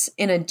kiss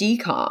in a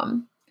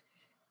DCOM.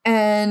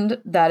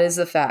 And that is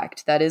a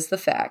fact. That is the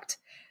fact.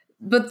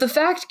 But the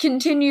fact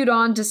continued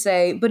on to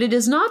say, but it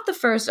is not the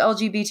first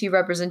LGBT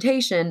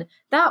representation.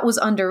 That was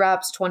Under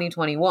Wraps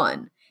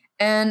 2021.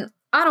 And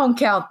I don't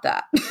count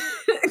that.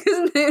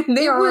 Because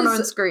they aren't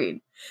on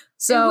screen.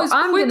 So it was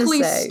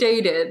quickly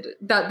stated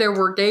that there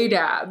were gay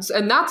dads,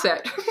 and that's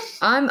it.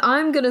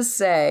 I'm going to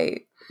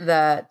say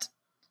that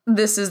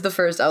this is the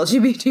first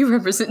LGBT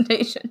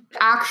representation.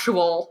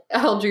 Actual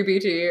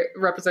LGBT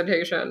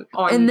representation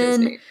on and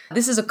Disney. Then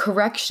this is a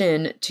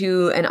correction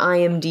to an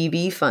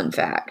IMDb fun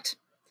fact.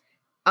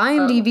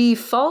 IMDb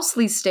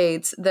falsely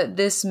states that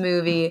this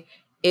movie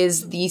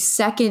is the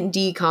second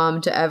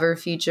DCOM to ever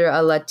feature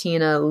a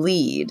Latina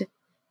lead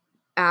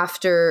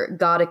after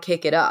Gotta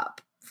Kick It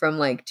Up from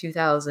like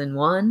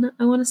 2001,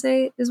 I want to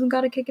say, is when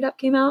Gotta Kick It Up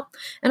came out.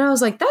 And I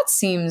was like, that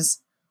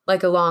seems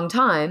like a long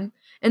time.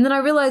 And then I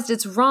realized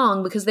it's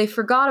wrong because they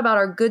forgot about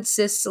our good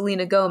sis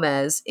Selena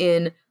Gomez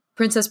in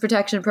Princess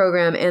Protection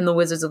Program and the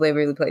Wizards of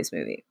Waverly Place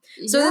movie.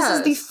 So This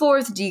is the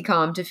fourth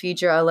DCOM to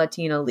feature a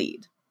Latina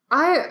lead.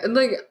 I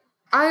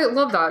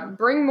love that.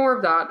 Bring more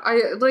of that.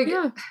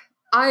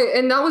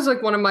 And that was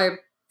like one of my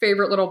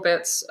favorite little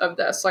bits of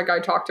this, like I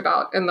talked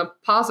about in the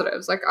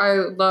positives. Like I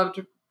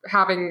loved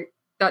having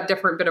that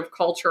different bit of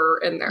culture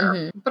in there.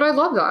 Mm-hmm. But I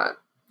love that.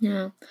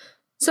 Yeah.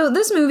 So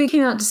this movie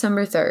came out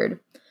December 3rd.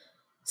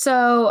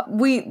 So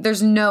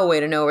there's no way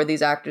to know where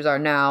these actors are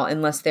now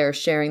unless they're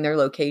sharing their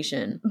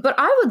location. But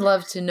I would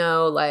love to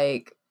know,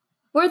 like,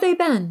 where they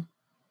been.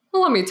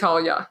 Well, let me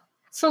tell ya.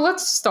 So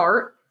let's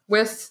start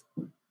with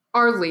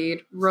our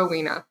lead,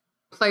 Rowena,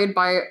 played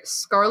by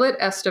Scarlett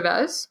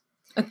Estevez.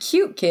 A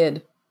cute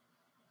kid.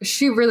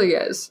 She really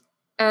is.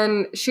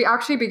 And she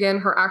actually began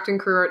her acting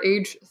career at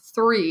age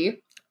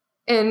 3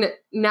 in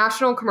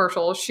national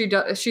commercials.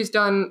 She's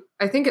done,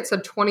 I think it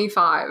said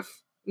 25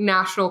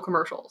 national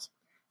commercials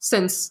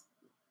since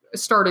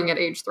starting at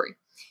age 3.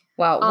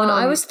 Wow. When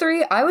I was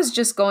 3, I was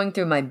just going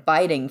through my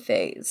biting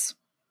phase.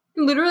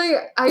 Literally,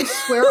 I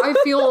swear,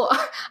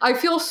 I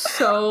feel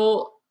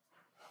so,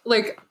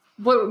 like,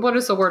 what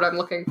is the word I'm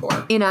looking for?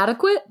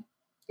 Inadequate?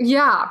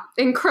 Yeah,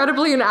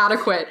 incredibly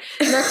inadequate.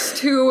 Next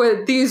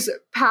to these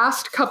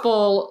past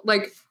couple,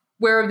 like,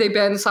 where have they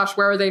been /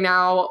 where are they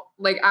now,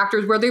 like,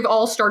 actors where they've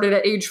all started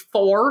at age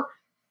 4.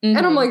 Mm-hmm.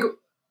 And I'm like,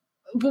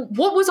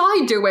 what was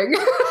I doing?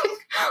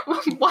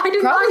 Why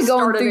did I start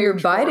going through at your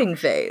age 4? biting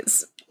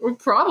phase.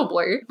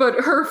 Probably. But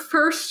her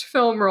first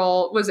film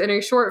role was in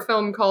a short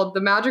film called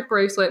The Magic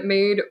Bracelet,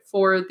 made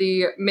for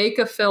the Make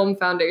a Film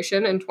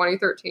Foundation in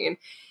 2013.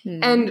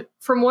 And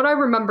from what I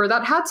remember,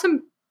 that had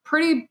some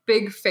pretty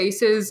big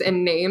faces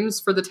and names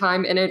for the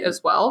time in it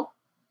as well.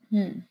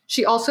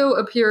 She also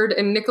appeared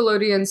in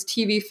Nickelodeon's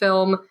TV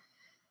film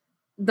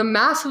The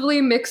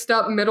Massively Mixed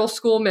Up Middle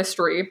School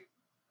Mystery,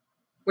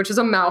 which is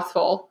a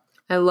mouthful.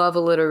 I love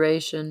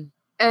alliteration.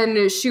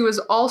 And she was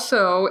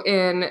also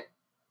in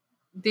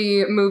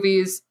the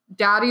movies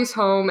Daddy's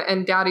Home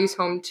and Daddy's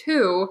Home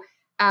 2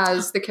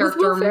 as the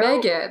character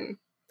Megan.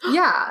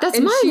 Yeah. That's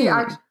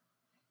mine.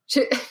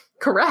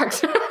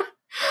 Correct.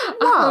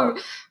 Wow.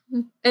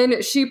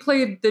 And she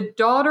played the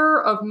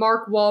daughter of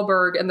Mark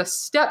Wahlberg and the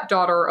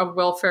stepdaughter of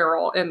Will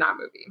Ferrell in that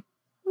movie.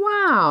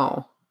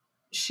 Wow.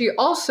 She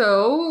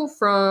also,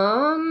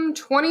 from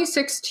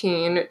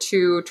 2016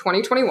 to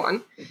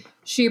 2021,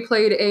 she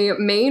played a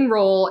main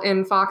role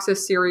in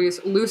Fox's series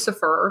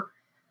Lucifer.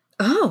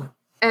 Oh.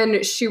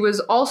 And she was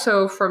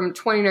also, from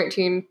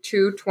 2019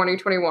 to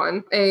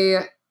 2021,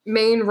 a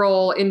main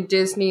role in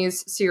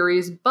Disney's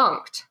series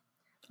Bunked,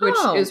 which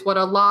is what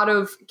a lot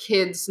of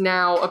kids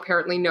now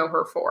apparently know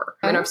her for,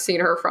 and I've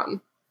seen her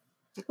from.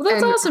 Well,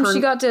 that's awesome.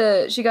 She got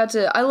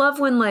to. I love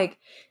when, like,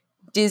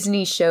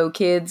 Disney show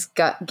kids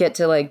get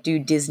to, like, do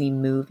Disney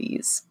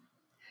movies.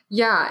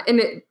 Yeah,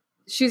 and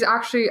she's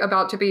actually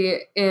about to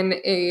be in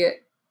a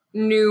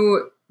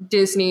new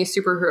Disney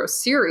superhero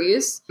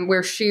series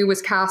where she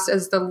was cast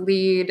as the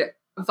lead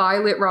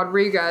Violet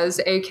Rodriguez,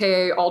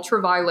 aka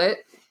Ultraviolet,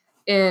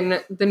 in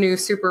the new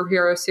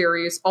superhero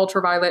series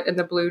Ultraviolet and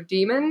the Blue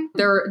Demon.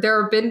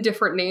 There have been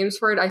different names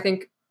for it. I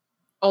think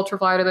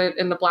Ultraviolet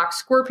and the Black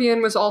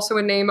Scorpion was also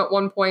a name at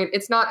one point.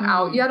 It's not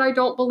out yet, I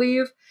don't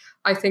believe.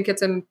 I think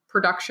it's in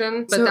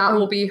production, but that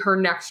will be her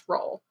next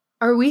role.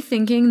 Are we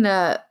thinking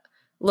that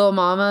Lil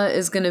Mama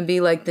is going to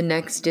be like the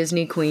next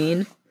Disney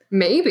queen?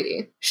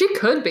 Maybe. She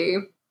could be.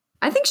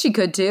 I think she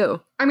could too.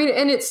 I mean,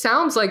 and it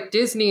sounds like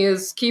Disney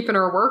is keeping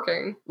her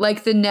working.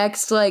 Like the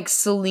next, like,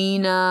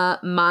 Selena,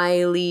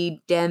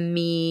 Miley,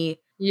 Demi,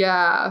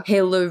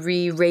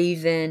 Hillary,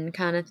 Raven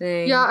kind of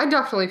thing. Yeah, I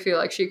definitely feel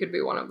like she could be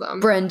one of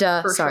them.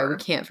 Brenda. Sorry, we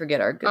can't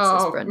forget our good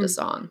sis Brenda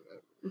song.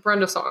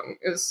 Brenda song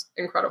is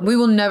incredible. We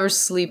will never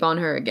sleep on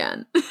her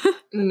again.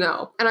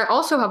 No. And I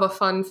also have a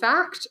fun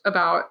fact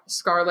about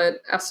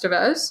Scarlett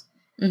Estevez.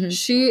 Mm-hmm.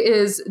 She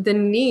is the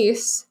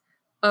niece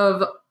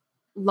of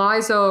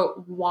Liza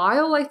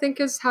Weil, I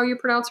think is how you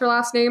pronounce her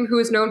last name, who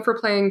is known for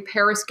playing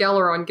Paris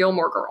Geller on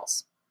Gilmore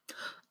Girls.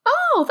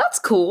 Oh, that's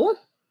cool.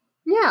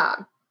 Yeah.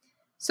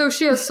 So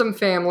she has some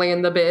family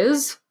in the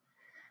biz.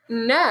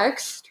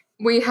 Next,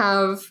 we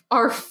have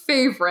our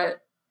favorite,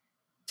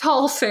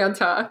 Tall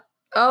Santa.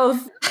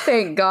 Oh,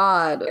 thank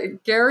God.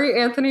 Gary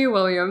Anthony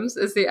Williams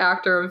is the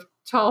actor of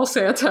Tall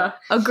Santa.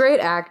 A great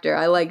actor.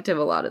 I liked him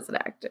a lot as an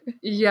actor.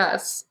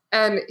 Yes.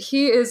 And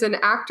he is an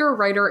actor,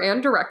 writer,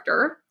 and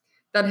director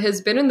that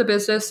has been in the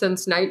business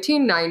since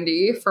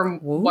 1990, from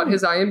what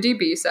his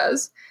IMDb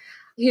says.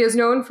 He is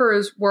known for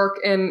his work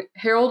in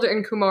Harold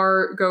and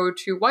Kumar Go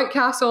to White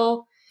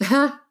Castle,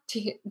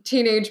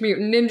 Teenage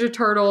Mutant Ninja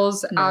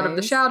Turtles, Out of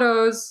the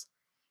Shadows,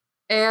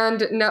 and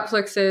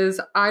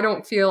Netflix's I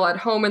Don't Feel at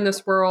Home in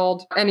This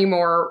World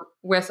Anymore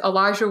with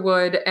Elijah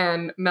Wood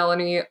and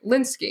Melanie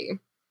Linsky,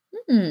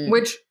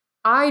 which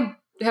I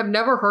have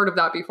never heard of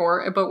that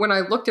before, but when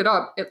I looked it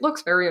up, it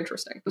looks very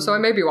interesting. So I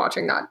may be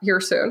watching that here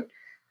soon.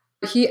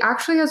 He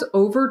actually has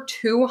over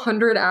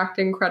 200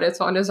 acting credits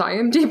on his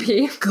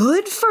IMDb.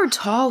 Good for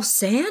Tall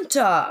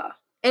Santa.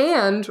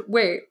 And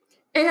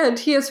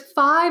he has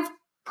 5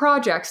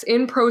 projects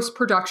in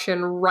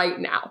post-production right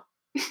now.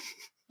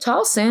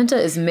 Tall Santa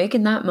is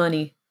making that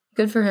money.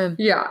 Good for him.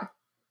 Yeah.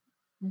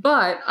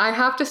 But I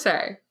have to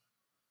say,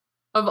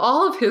 of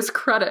all of his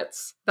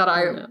credits that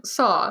I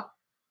saw,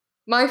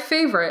 my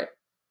favorite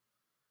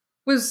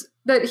was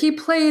that he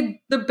played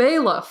the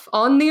bailiff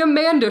on The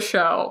Amanda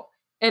Show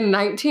in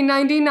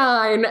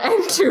 1999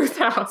 and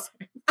 2000.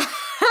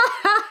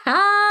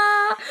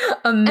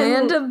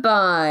 Amanda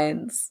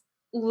Bynes.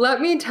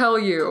 Let me tell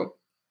you,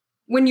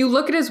 when you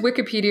look at his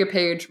Wikipedia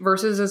page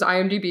versus his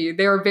IMDb,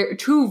 they are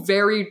two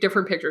very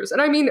different pictures.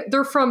 And I mean,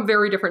 they're from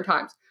very different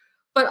times.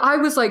 But I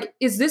was like,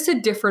 is this a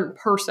different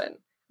person?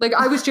 Like,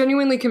 I was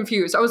genuinely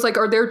confused. I was like,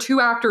 are there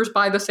two actors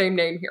by the same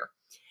name here?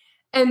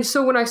 And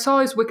so when I saw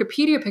his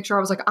Wikipedia picture,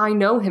 I was like, I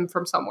know him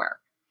from somewhere.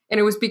 And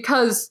it was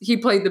because he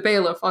played the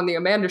bailiff on The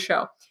Amanda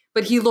Show.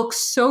 But he looks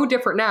so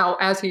different now,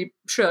 as he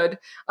should.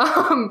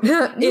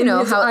 You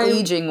know how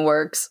aging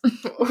works.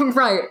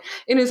 Right.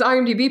 In his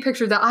IMDb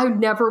picture that I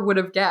never would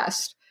have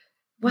guessed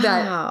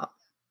that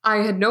I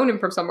had known him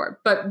from somewhere.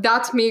 But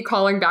that's me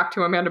calling back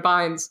to Amanda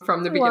Bynes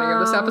from the beginning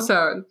of this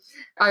episode.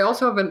 I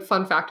also have a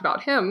fun fact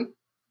about him.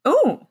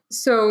 Oh.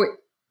 So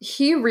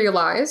he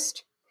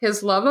realized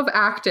his love of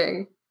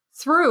acting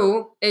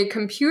through a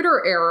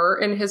computer error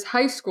in his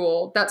high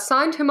school that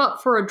signed him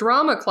up for a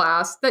drama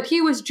class that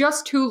he was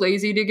just too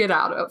lazy to get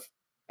out of.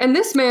 And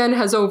this man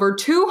has over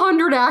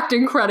 200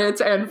 acting credits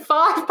and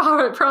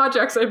 5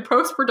 projects in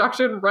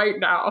post-production right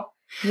now.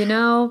 You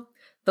know,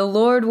 the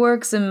Lord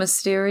works in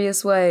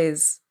mysterious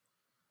ways.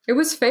 It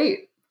was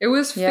fate. It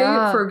was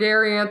fate for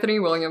Gary Anthony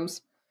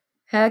Williams.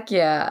 Heck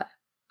yeah.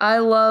 I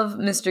love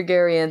Mr.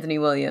 Gary Anthony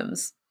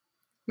Williams.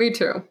 Me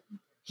too.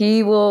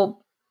 He will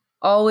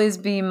always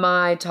be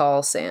my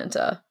tall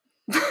Santa.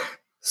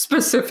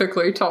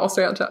 Specifically tall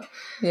Santa.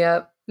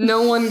 Yep.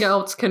 No one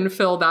else can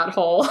fill that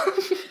hole.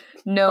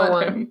 No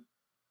one. Him.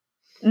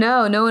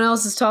 No one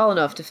else is tall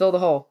enough to fill the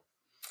hole.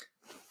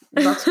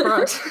 That's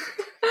correct.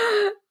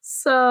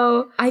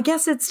 So I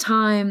guess it's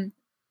time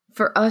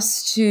for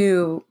us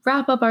to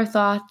wrap up our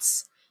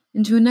thoughts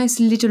into a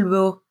nice little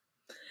bow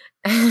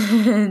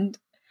and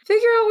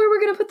figure out where we're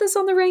going to put this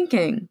on the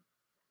ranking.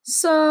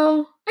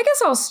 So I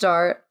guess I'll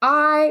start.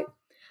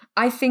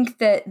 I think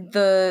that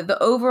the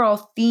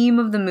overall theme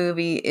of the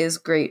movie is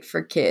great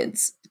for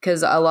kids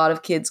because a lot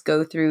of kids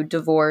go through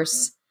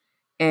divorce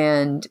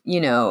and, you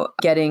know,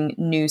 getting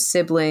new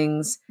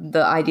siblings,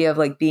 the idea of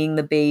like being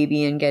the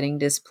baby and getting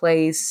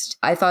displaced.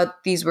 I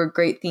thought these were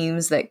great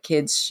themes that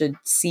kids should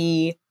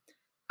see.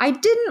 I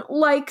didn't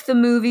like the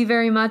movie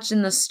very much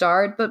in the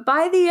start, but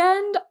by the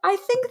end, I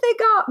think they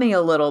got me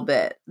a little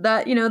bit.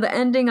 That, you know, the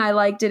ending, I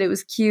liked it. It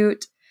was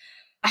cute.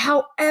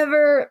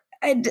 However,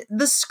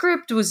 the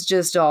script was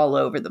just all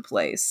over the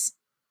place.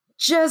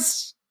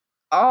 Just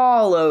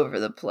all over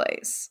the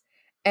place.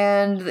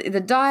 And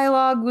the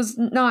dialogue was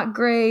not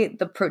great.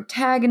 The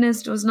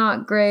protagonist was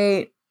not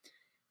great.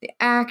 The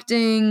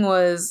acting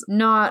was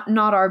not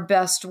our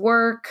best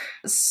work.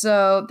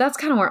 So that's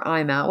kind of where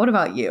I'm at. What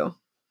about you?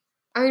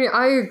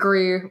 I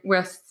agree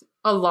with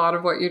a lot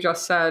of what you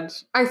just said.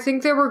 I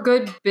think there were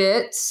good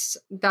bits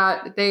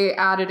that they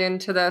added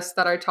into this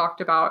that I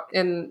talked about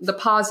in the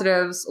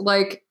positives,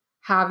 like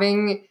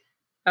having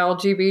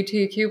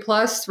LGBTQ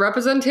plus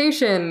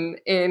representation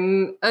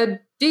in a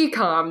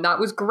DCOM. That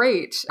was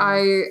great.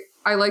 I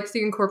liked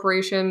the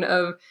incorporation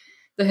of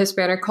the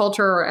Hispanic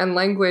culture and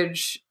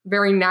language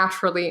very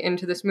naturally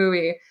into this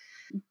movie.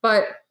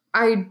 But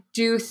I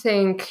do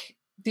think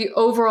the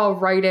overall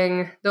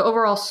writing, the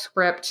overall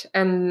script,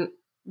 and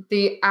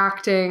the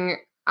acting,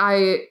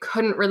 I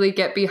couldn't really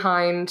get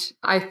behind.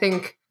 I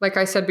think, like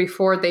I said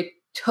before, they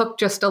took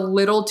just a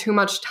little too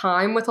much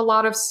time with a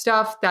lot of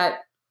stuff that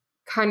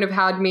kind of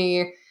had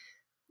me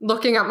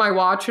looking at my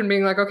watch and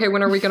being like, okay,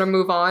 when are we going to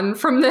move on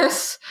from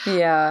this?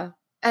 Yeah.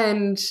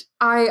 And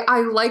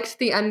I liked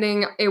the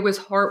ending. It was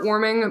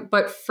heartwarming,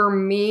 but for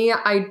me,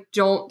 I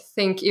don't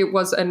think it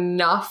was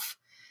enough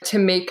to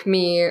make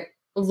me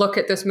look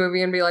at this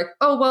movie and be like,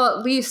 oh, well,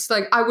 at least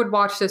like I would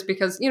watch this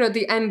because, you know,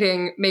 the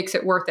ending makes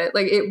it worth it.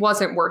 Like it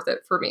wasn't worth it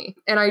for me.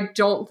 And I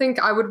don't think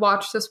I would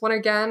watch this one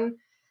again.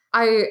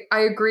 I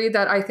agree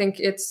that I think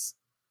it's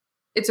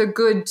a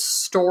good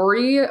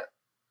story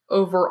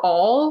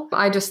overall.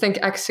 I just think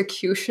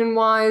execution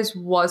wise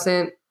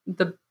wasn't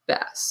the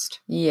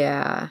best.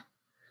 Yeah.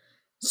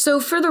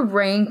 So for the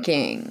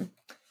ranking,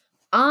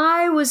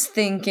 I was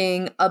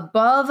thinking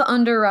above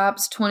Under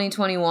Wraps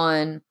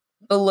 2021,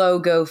 below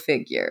Go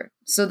Figure.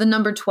 So the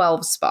number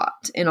 12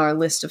 spot in our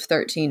list of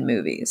 13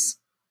 movies.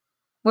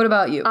 What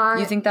about you?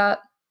 You think that?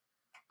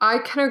 I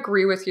can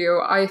agree with you.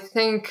 I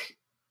think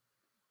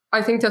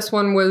this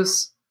one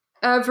was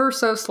ever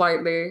so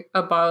slightly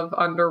above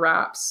Under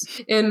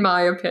Wraps, in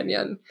my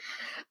opinion.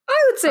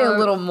 I would say a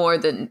little more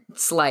than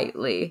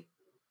slightly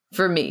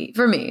for me.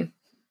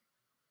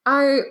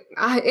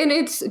 And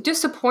it's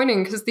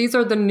disappointing because these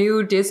are the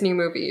new Disney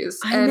movies.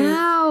 I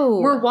know.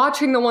 We're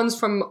watching the ones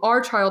from our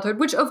childhood,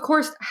 which of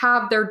course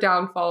have their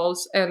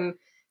downfalls and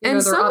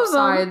their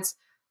upsides.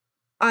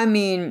 I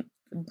mean,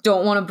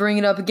 don't want to bring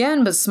it up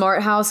again, but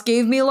Smart House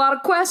gave me a lot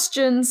of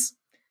questions.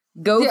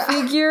 Go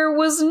Figure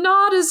was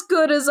not as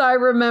good as I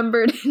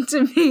remembered it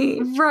to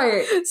be.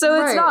 Right.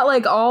 So it's not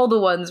like all the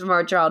ones from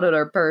our childhood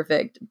are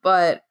perfect,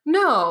 but...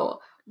 No,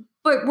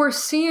 but we're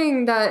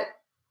seeing that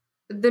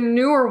the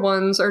newer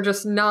ones are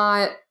just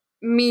not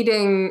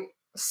meeting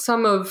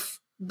some of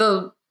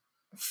the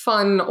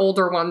fun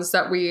older ones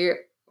that we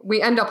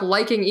we end up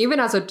liking even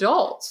as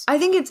adults. I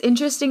think it's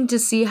interesting to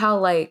see how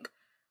like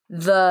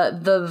the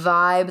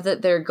vibe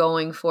that they're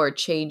going for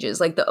changes,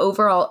 like the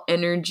overall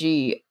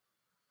energy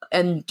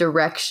and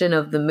direction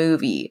of the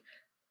movie.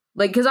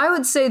 Like, because I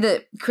would say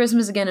that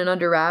Christmas Again and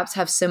Under Wraps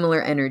have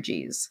similar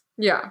energies.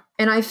 Yeah.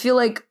 And I feel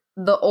like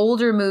the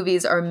older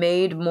movies are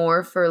made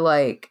more for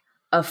like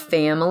a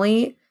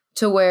family,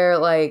 to where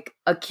like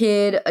a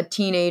kid, a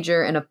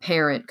teenager, and a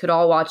parent could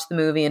all watch the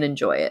movie and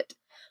enjoy it.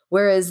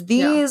 Whereas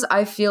these,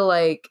 I feel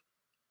like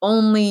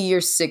only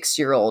your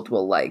 6-year-old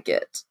will like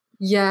it.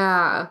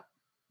 Yeah.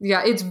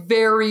 Yeah, it's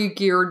very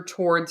geared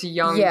towards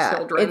young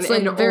children. It's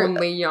like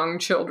only young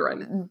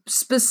children.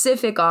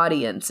 Specific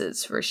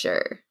audiences, for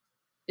sure.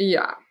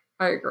 Yeah,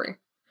 I agree.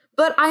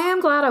 But I am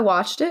glad I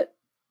watched it.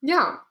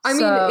 Yeah. I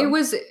mean,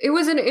 it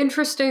was an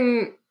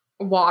interesting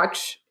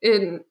watch.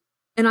 And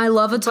I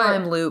love a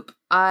time loop.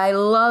 I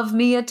love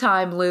me a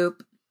time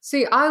loop.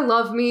 See, I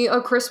love me a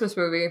Christmas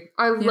movie.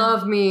 I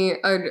love me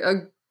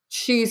a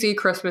cheesy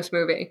Christmas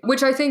movie,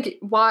 which I think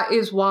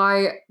is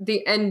why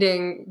the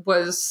ending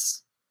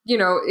was, you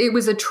know, it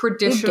was a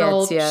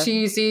traditional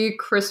cheesy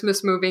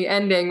Christmas movie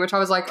ending, which I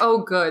was like,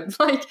 oh, good.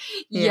 Like,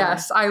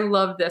 yes, I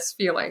love this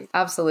feeling.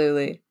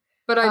 Absolutely.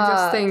 But I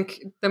just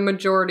think the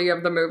majority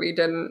of the movie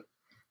didn't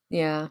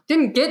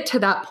get to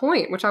that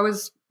point, which I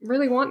was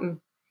really wanting.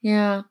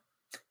 Yeah.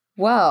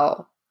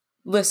 Well,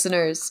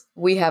 listeners,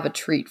 we have a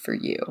treat for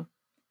you.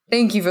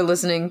 Thank you for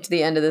listening to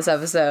the end of this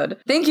episode.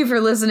 Thank you for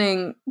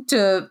listening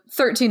to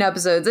 13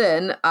 episodes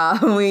in.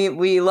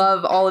 We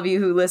love all of you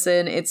who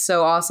listen. It's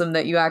so awesome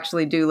that you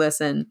actually do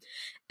listen.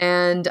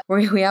 And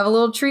we have a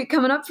little treat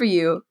coming up for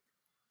you.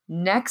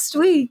 Next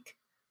week,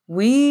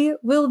 we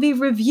will be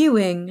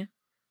reviewing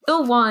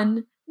the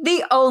one,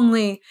 the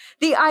only,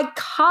 the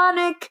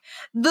iconic,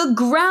 the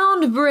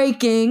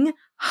groundbreaking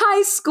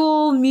High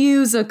School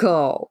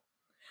Musical.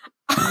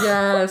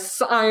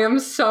 Yes, I am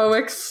so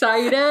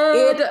excited.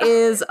 It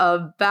is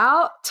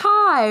about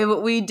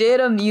time we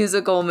did a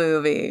musical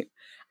movie.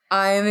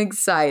 I am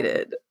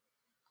excited.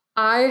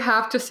 I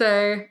have to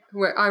say,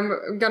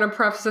 I'm going to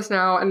preface this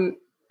now, and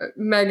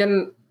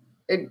Megan,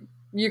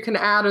 you can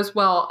add as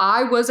well.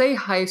 I was a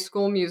High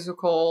School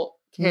Musical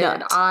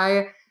kid.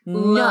 I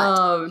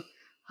loved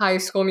High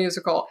School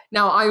Musical.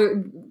 Now,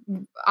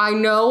 I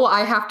know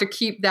I have to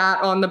keep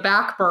that on the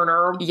back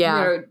burner, you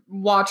know,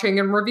 watching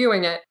and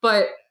reviewing it,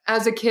 but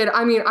as a kid,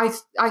 I mean,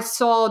 I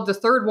saw the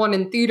third one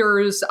in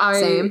theaters.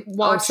 I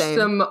watched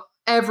them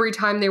every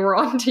time they were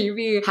on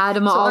TV. Had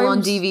them all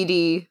on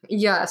DVD.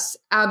 Yes,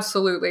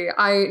 absolutely.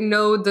 I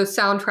know the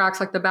soundtracks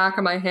like the back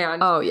of my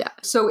hand. Oh, yeah.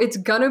 So it's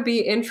going to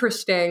be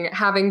interesting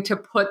having to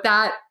put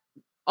that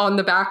on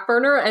the back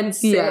burner and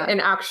sit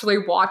and actually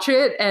watch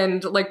it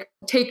and like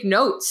take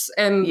notes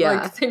and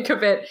like think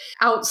of it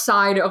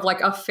outside of like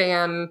a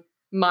fan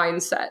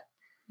mindset.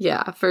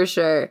 Yeah, for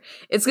sure.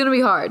 It's going to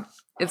be hard.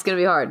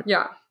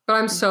 Yeah. But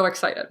I'm so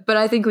excited. But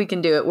I think we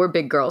can do it. We're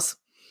big girls.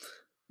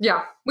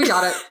 Yeah, we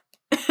got it.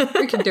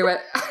 We can do it.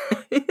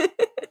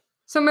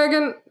 So,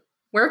 Megan,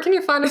 where can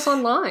you find us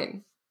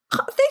online?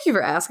 Thank you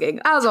for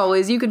asking. As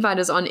always, you can find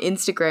us on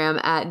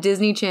Instagram at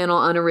Disney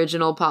Channel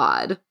Unoriginal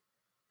Pod.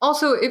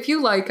 Also, if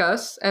you like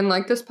us and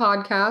like this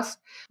podcast,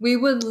 we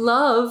would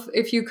love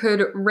if you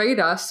could rate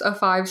us a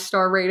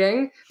 5-star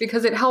rating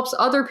because it helps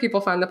other people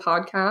find the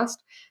podcast.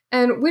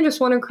 And we just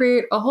want to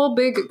create a whole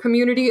big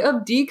community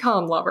of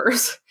DCOM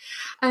lovers.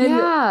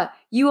 And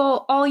you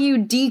all you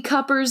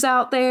D-cuppers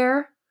out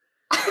there.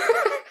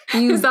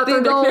 You Is that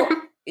big old,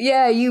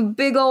 you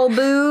big old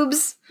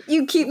boobs.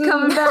 You keep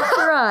coming back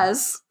for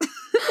us.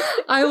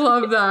 I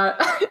love that.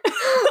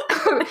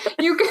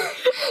 You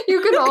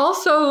can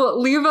also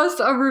leave us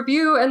a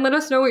review and let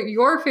us know what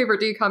your favorite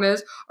DCOM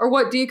is or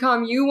what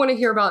DCOM you want to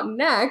hear about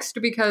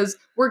next because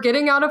we're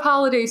getting out of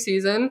holiday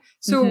season.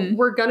 So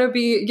we're going to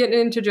be getting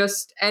into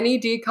just any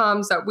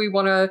DCOMs that we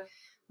want to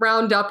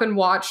round up and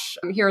watch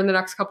here in the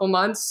next couple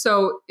months.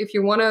 So if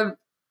you want to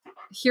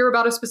hear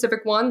about a specific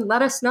one,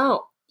 let us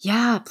know.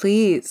 Yeah,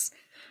 please.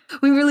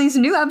 We release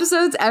new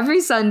episodes every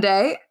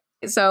Sunday.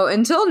 So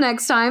until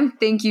next time,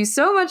 thank you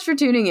so much for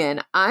tuning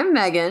in. I'm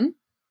Megan.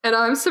 And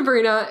I'm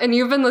Sabrina, and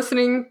you've been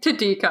listening to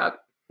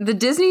D-Cup, the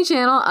Disney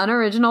Channel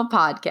Unoriginal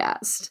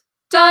Podcast.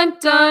 Dun,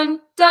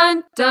 dun,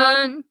 dun,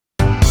 dun.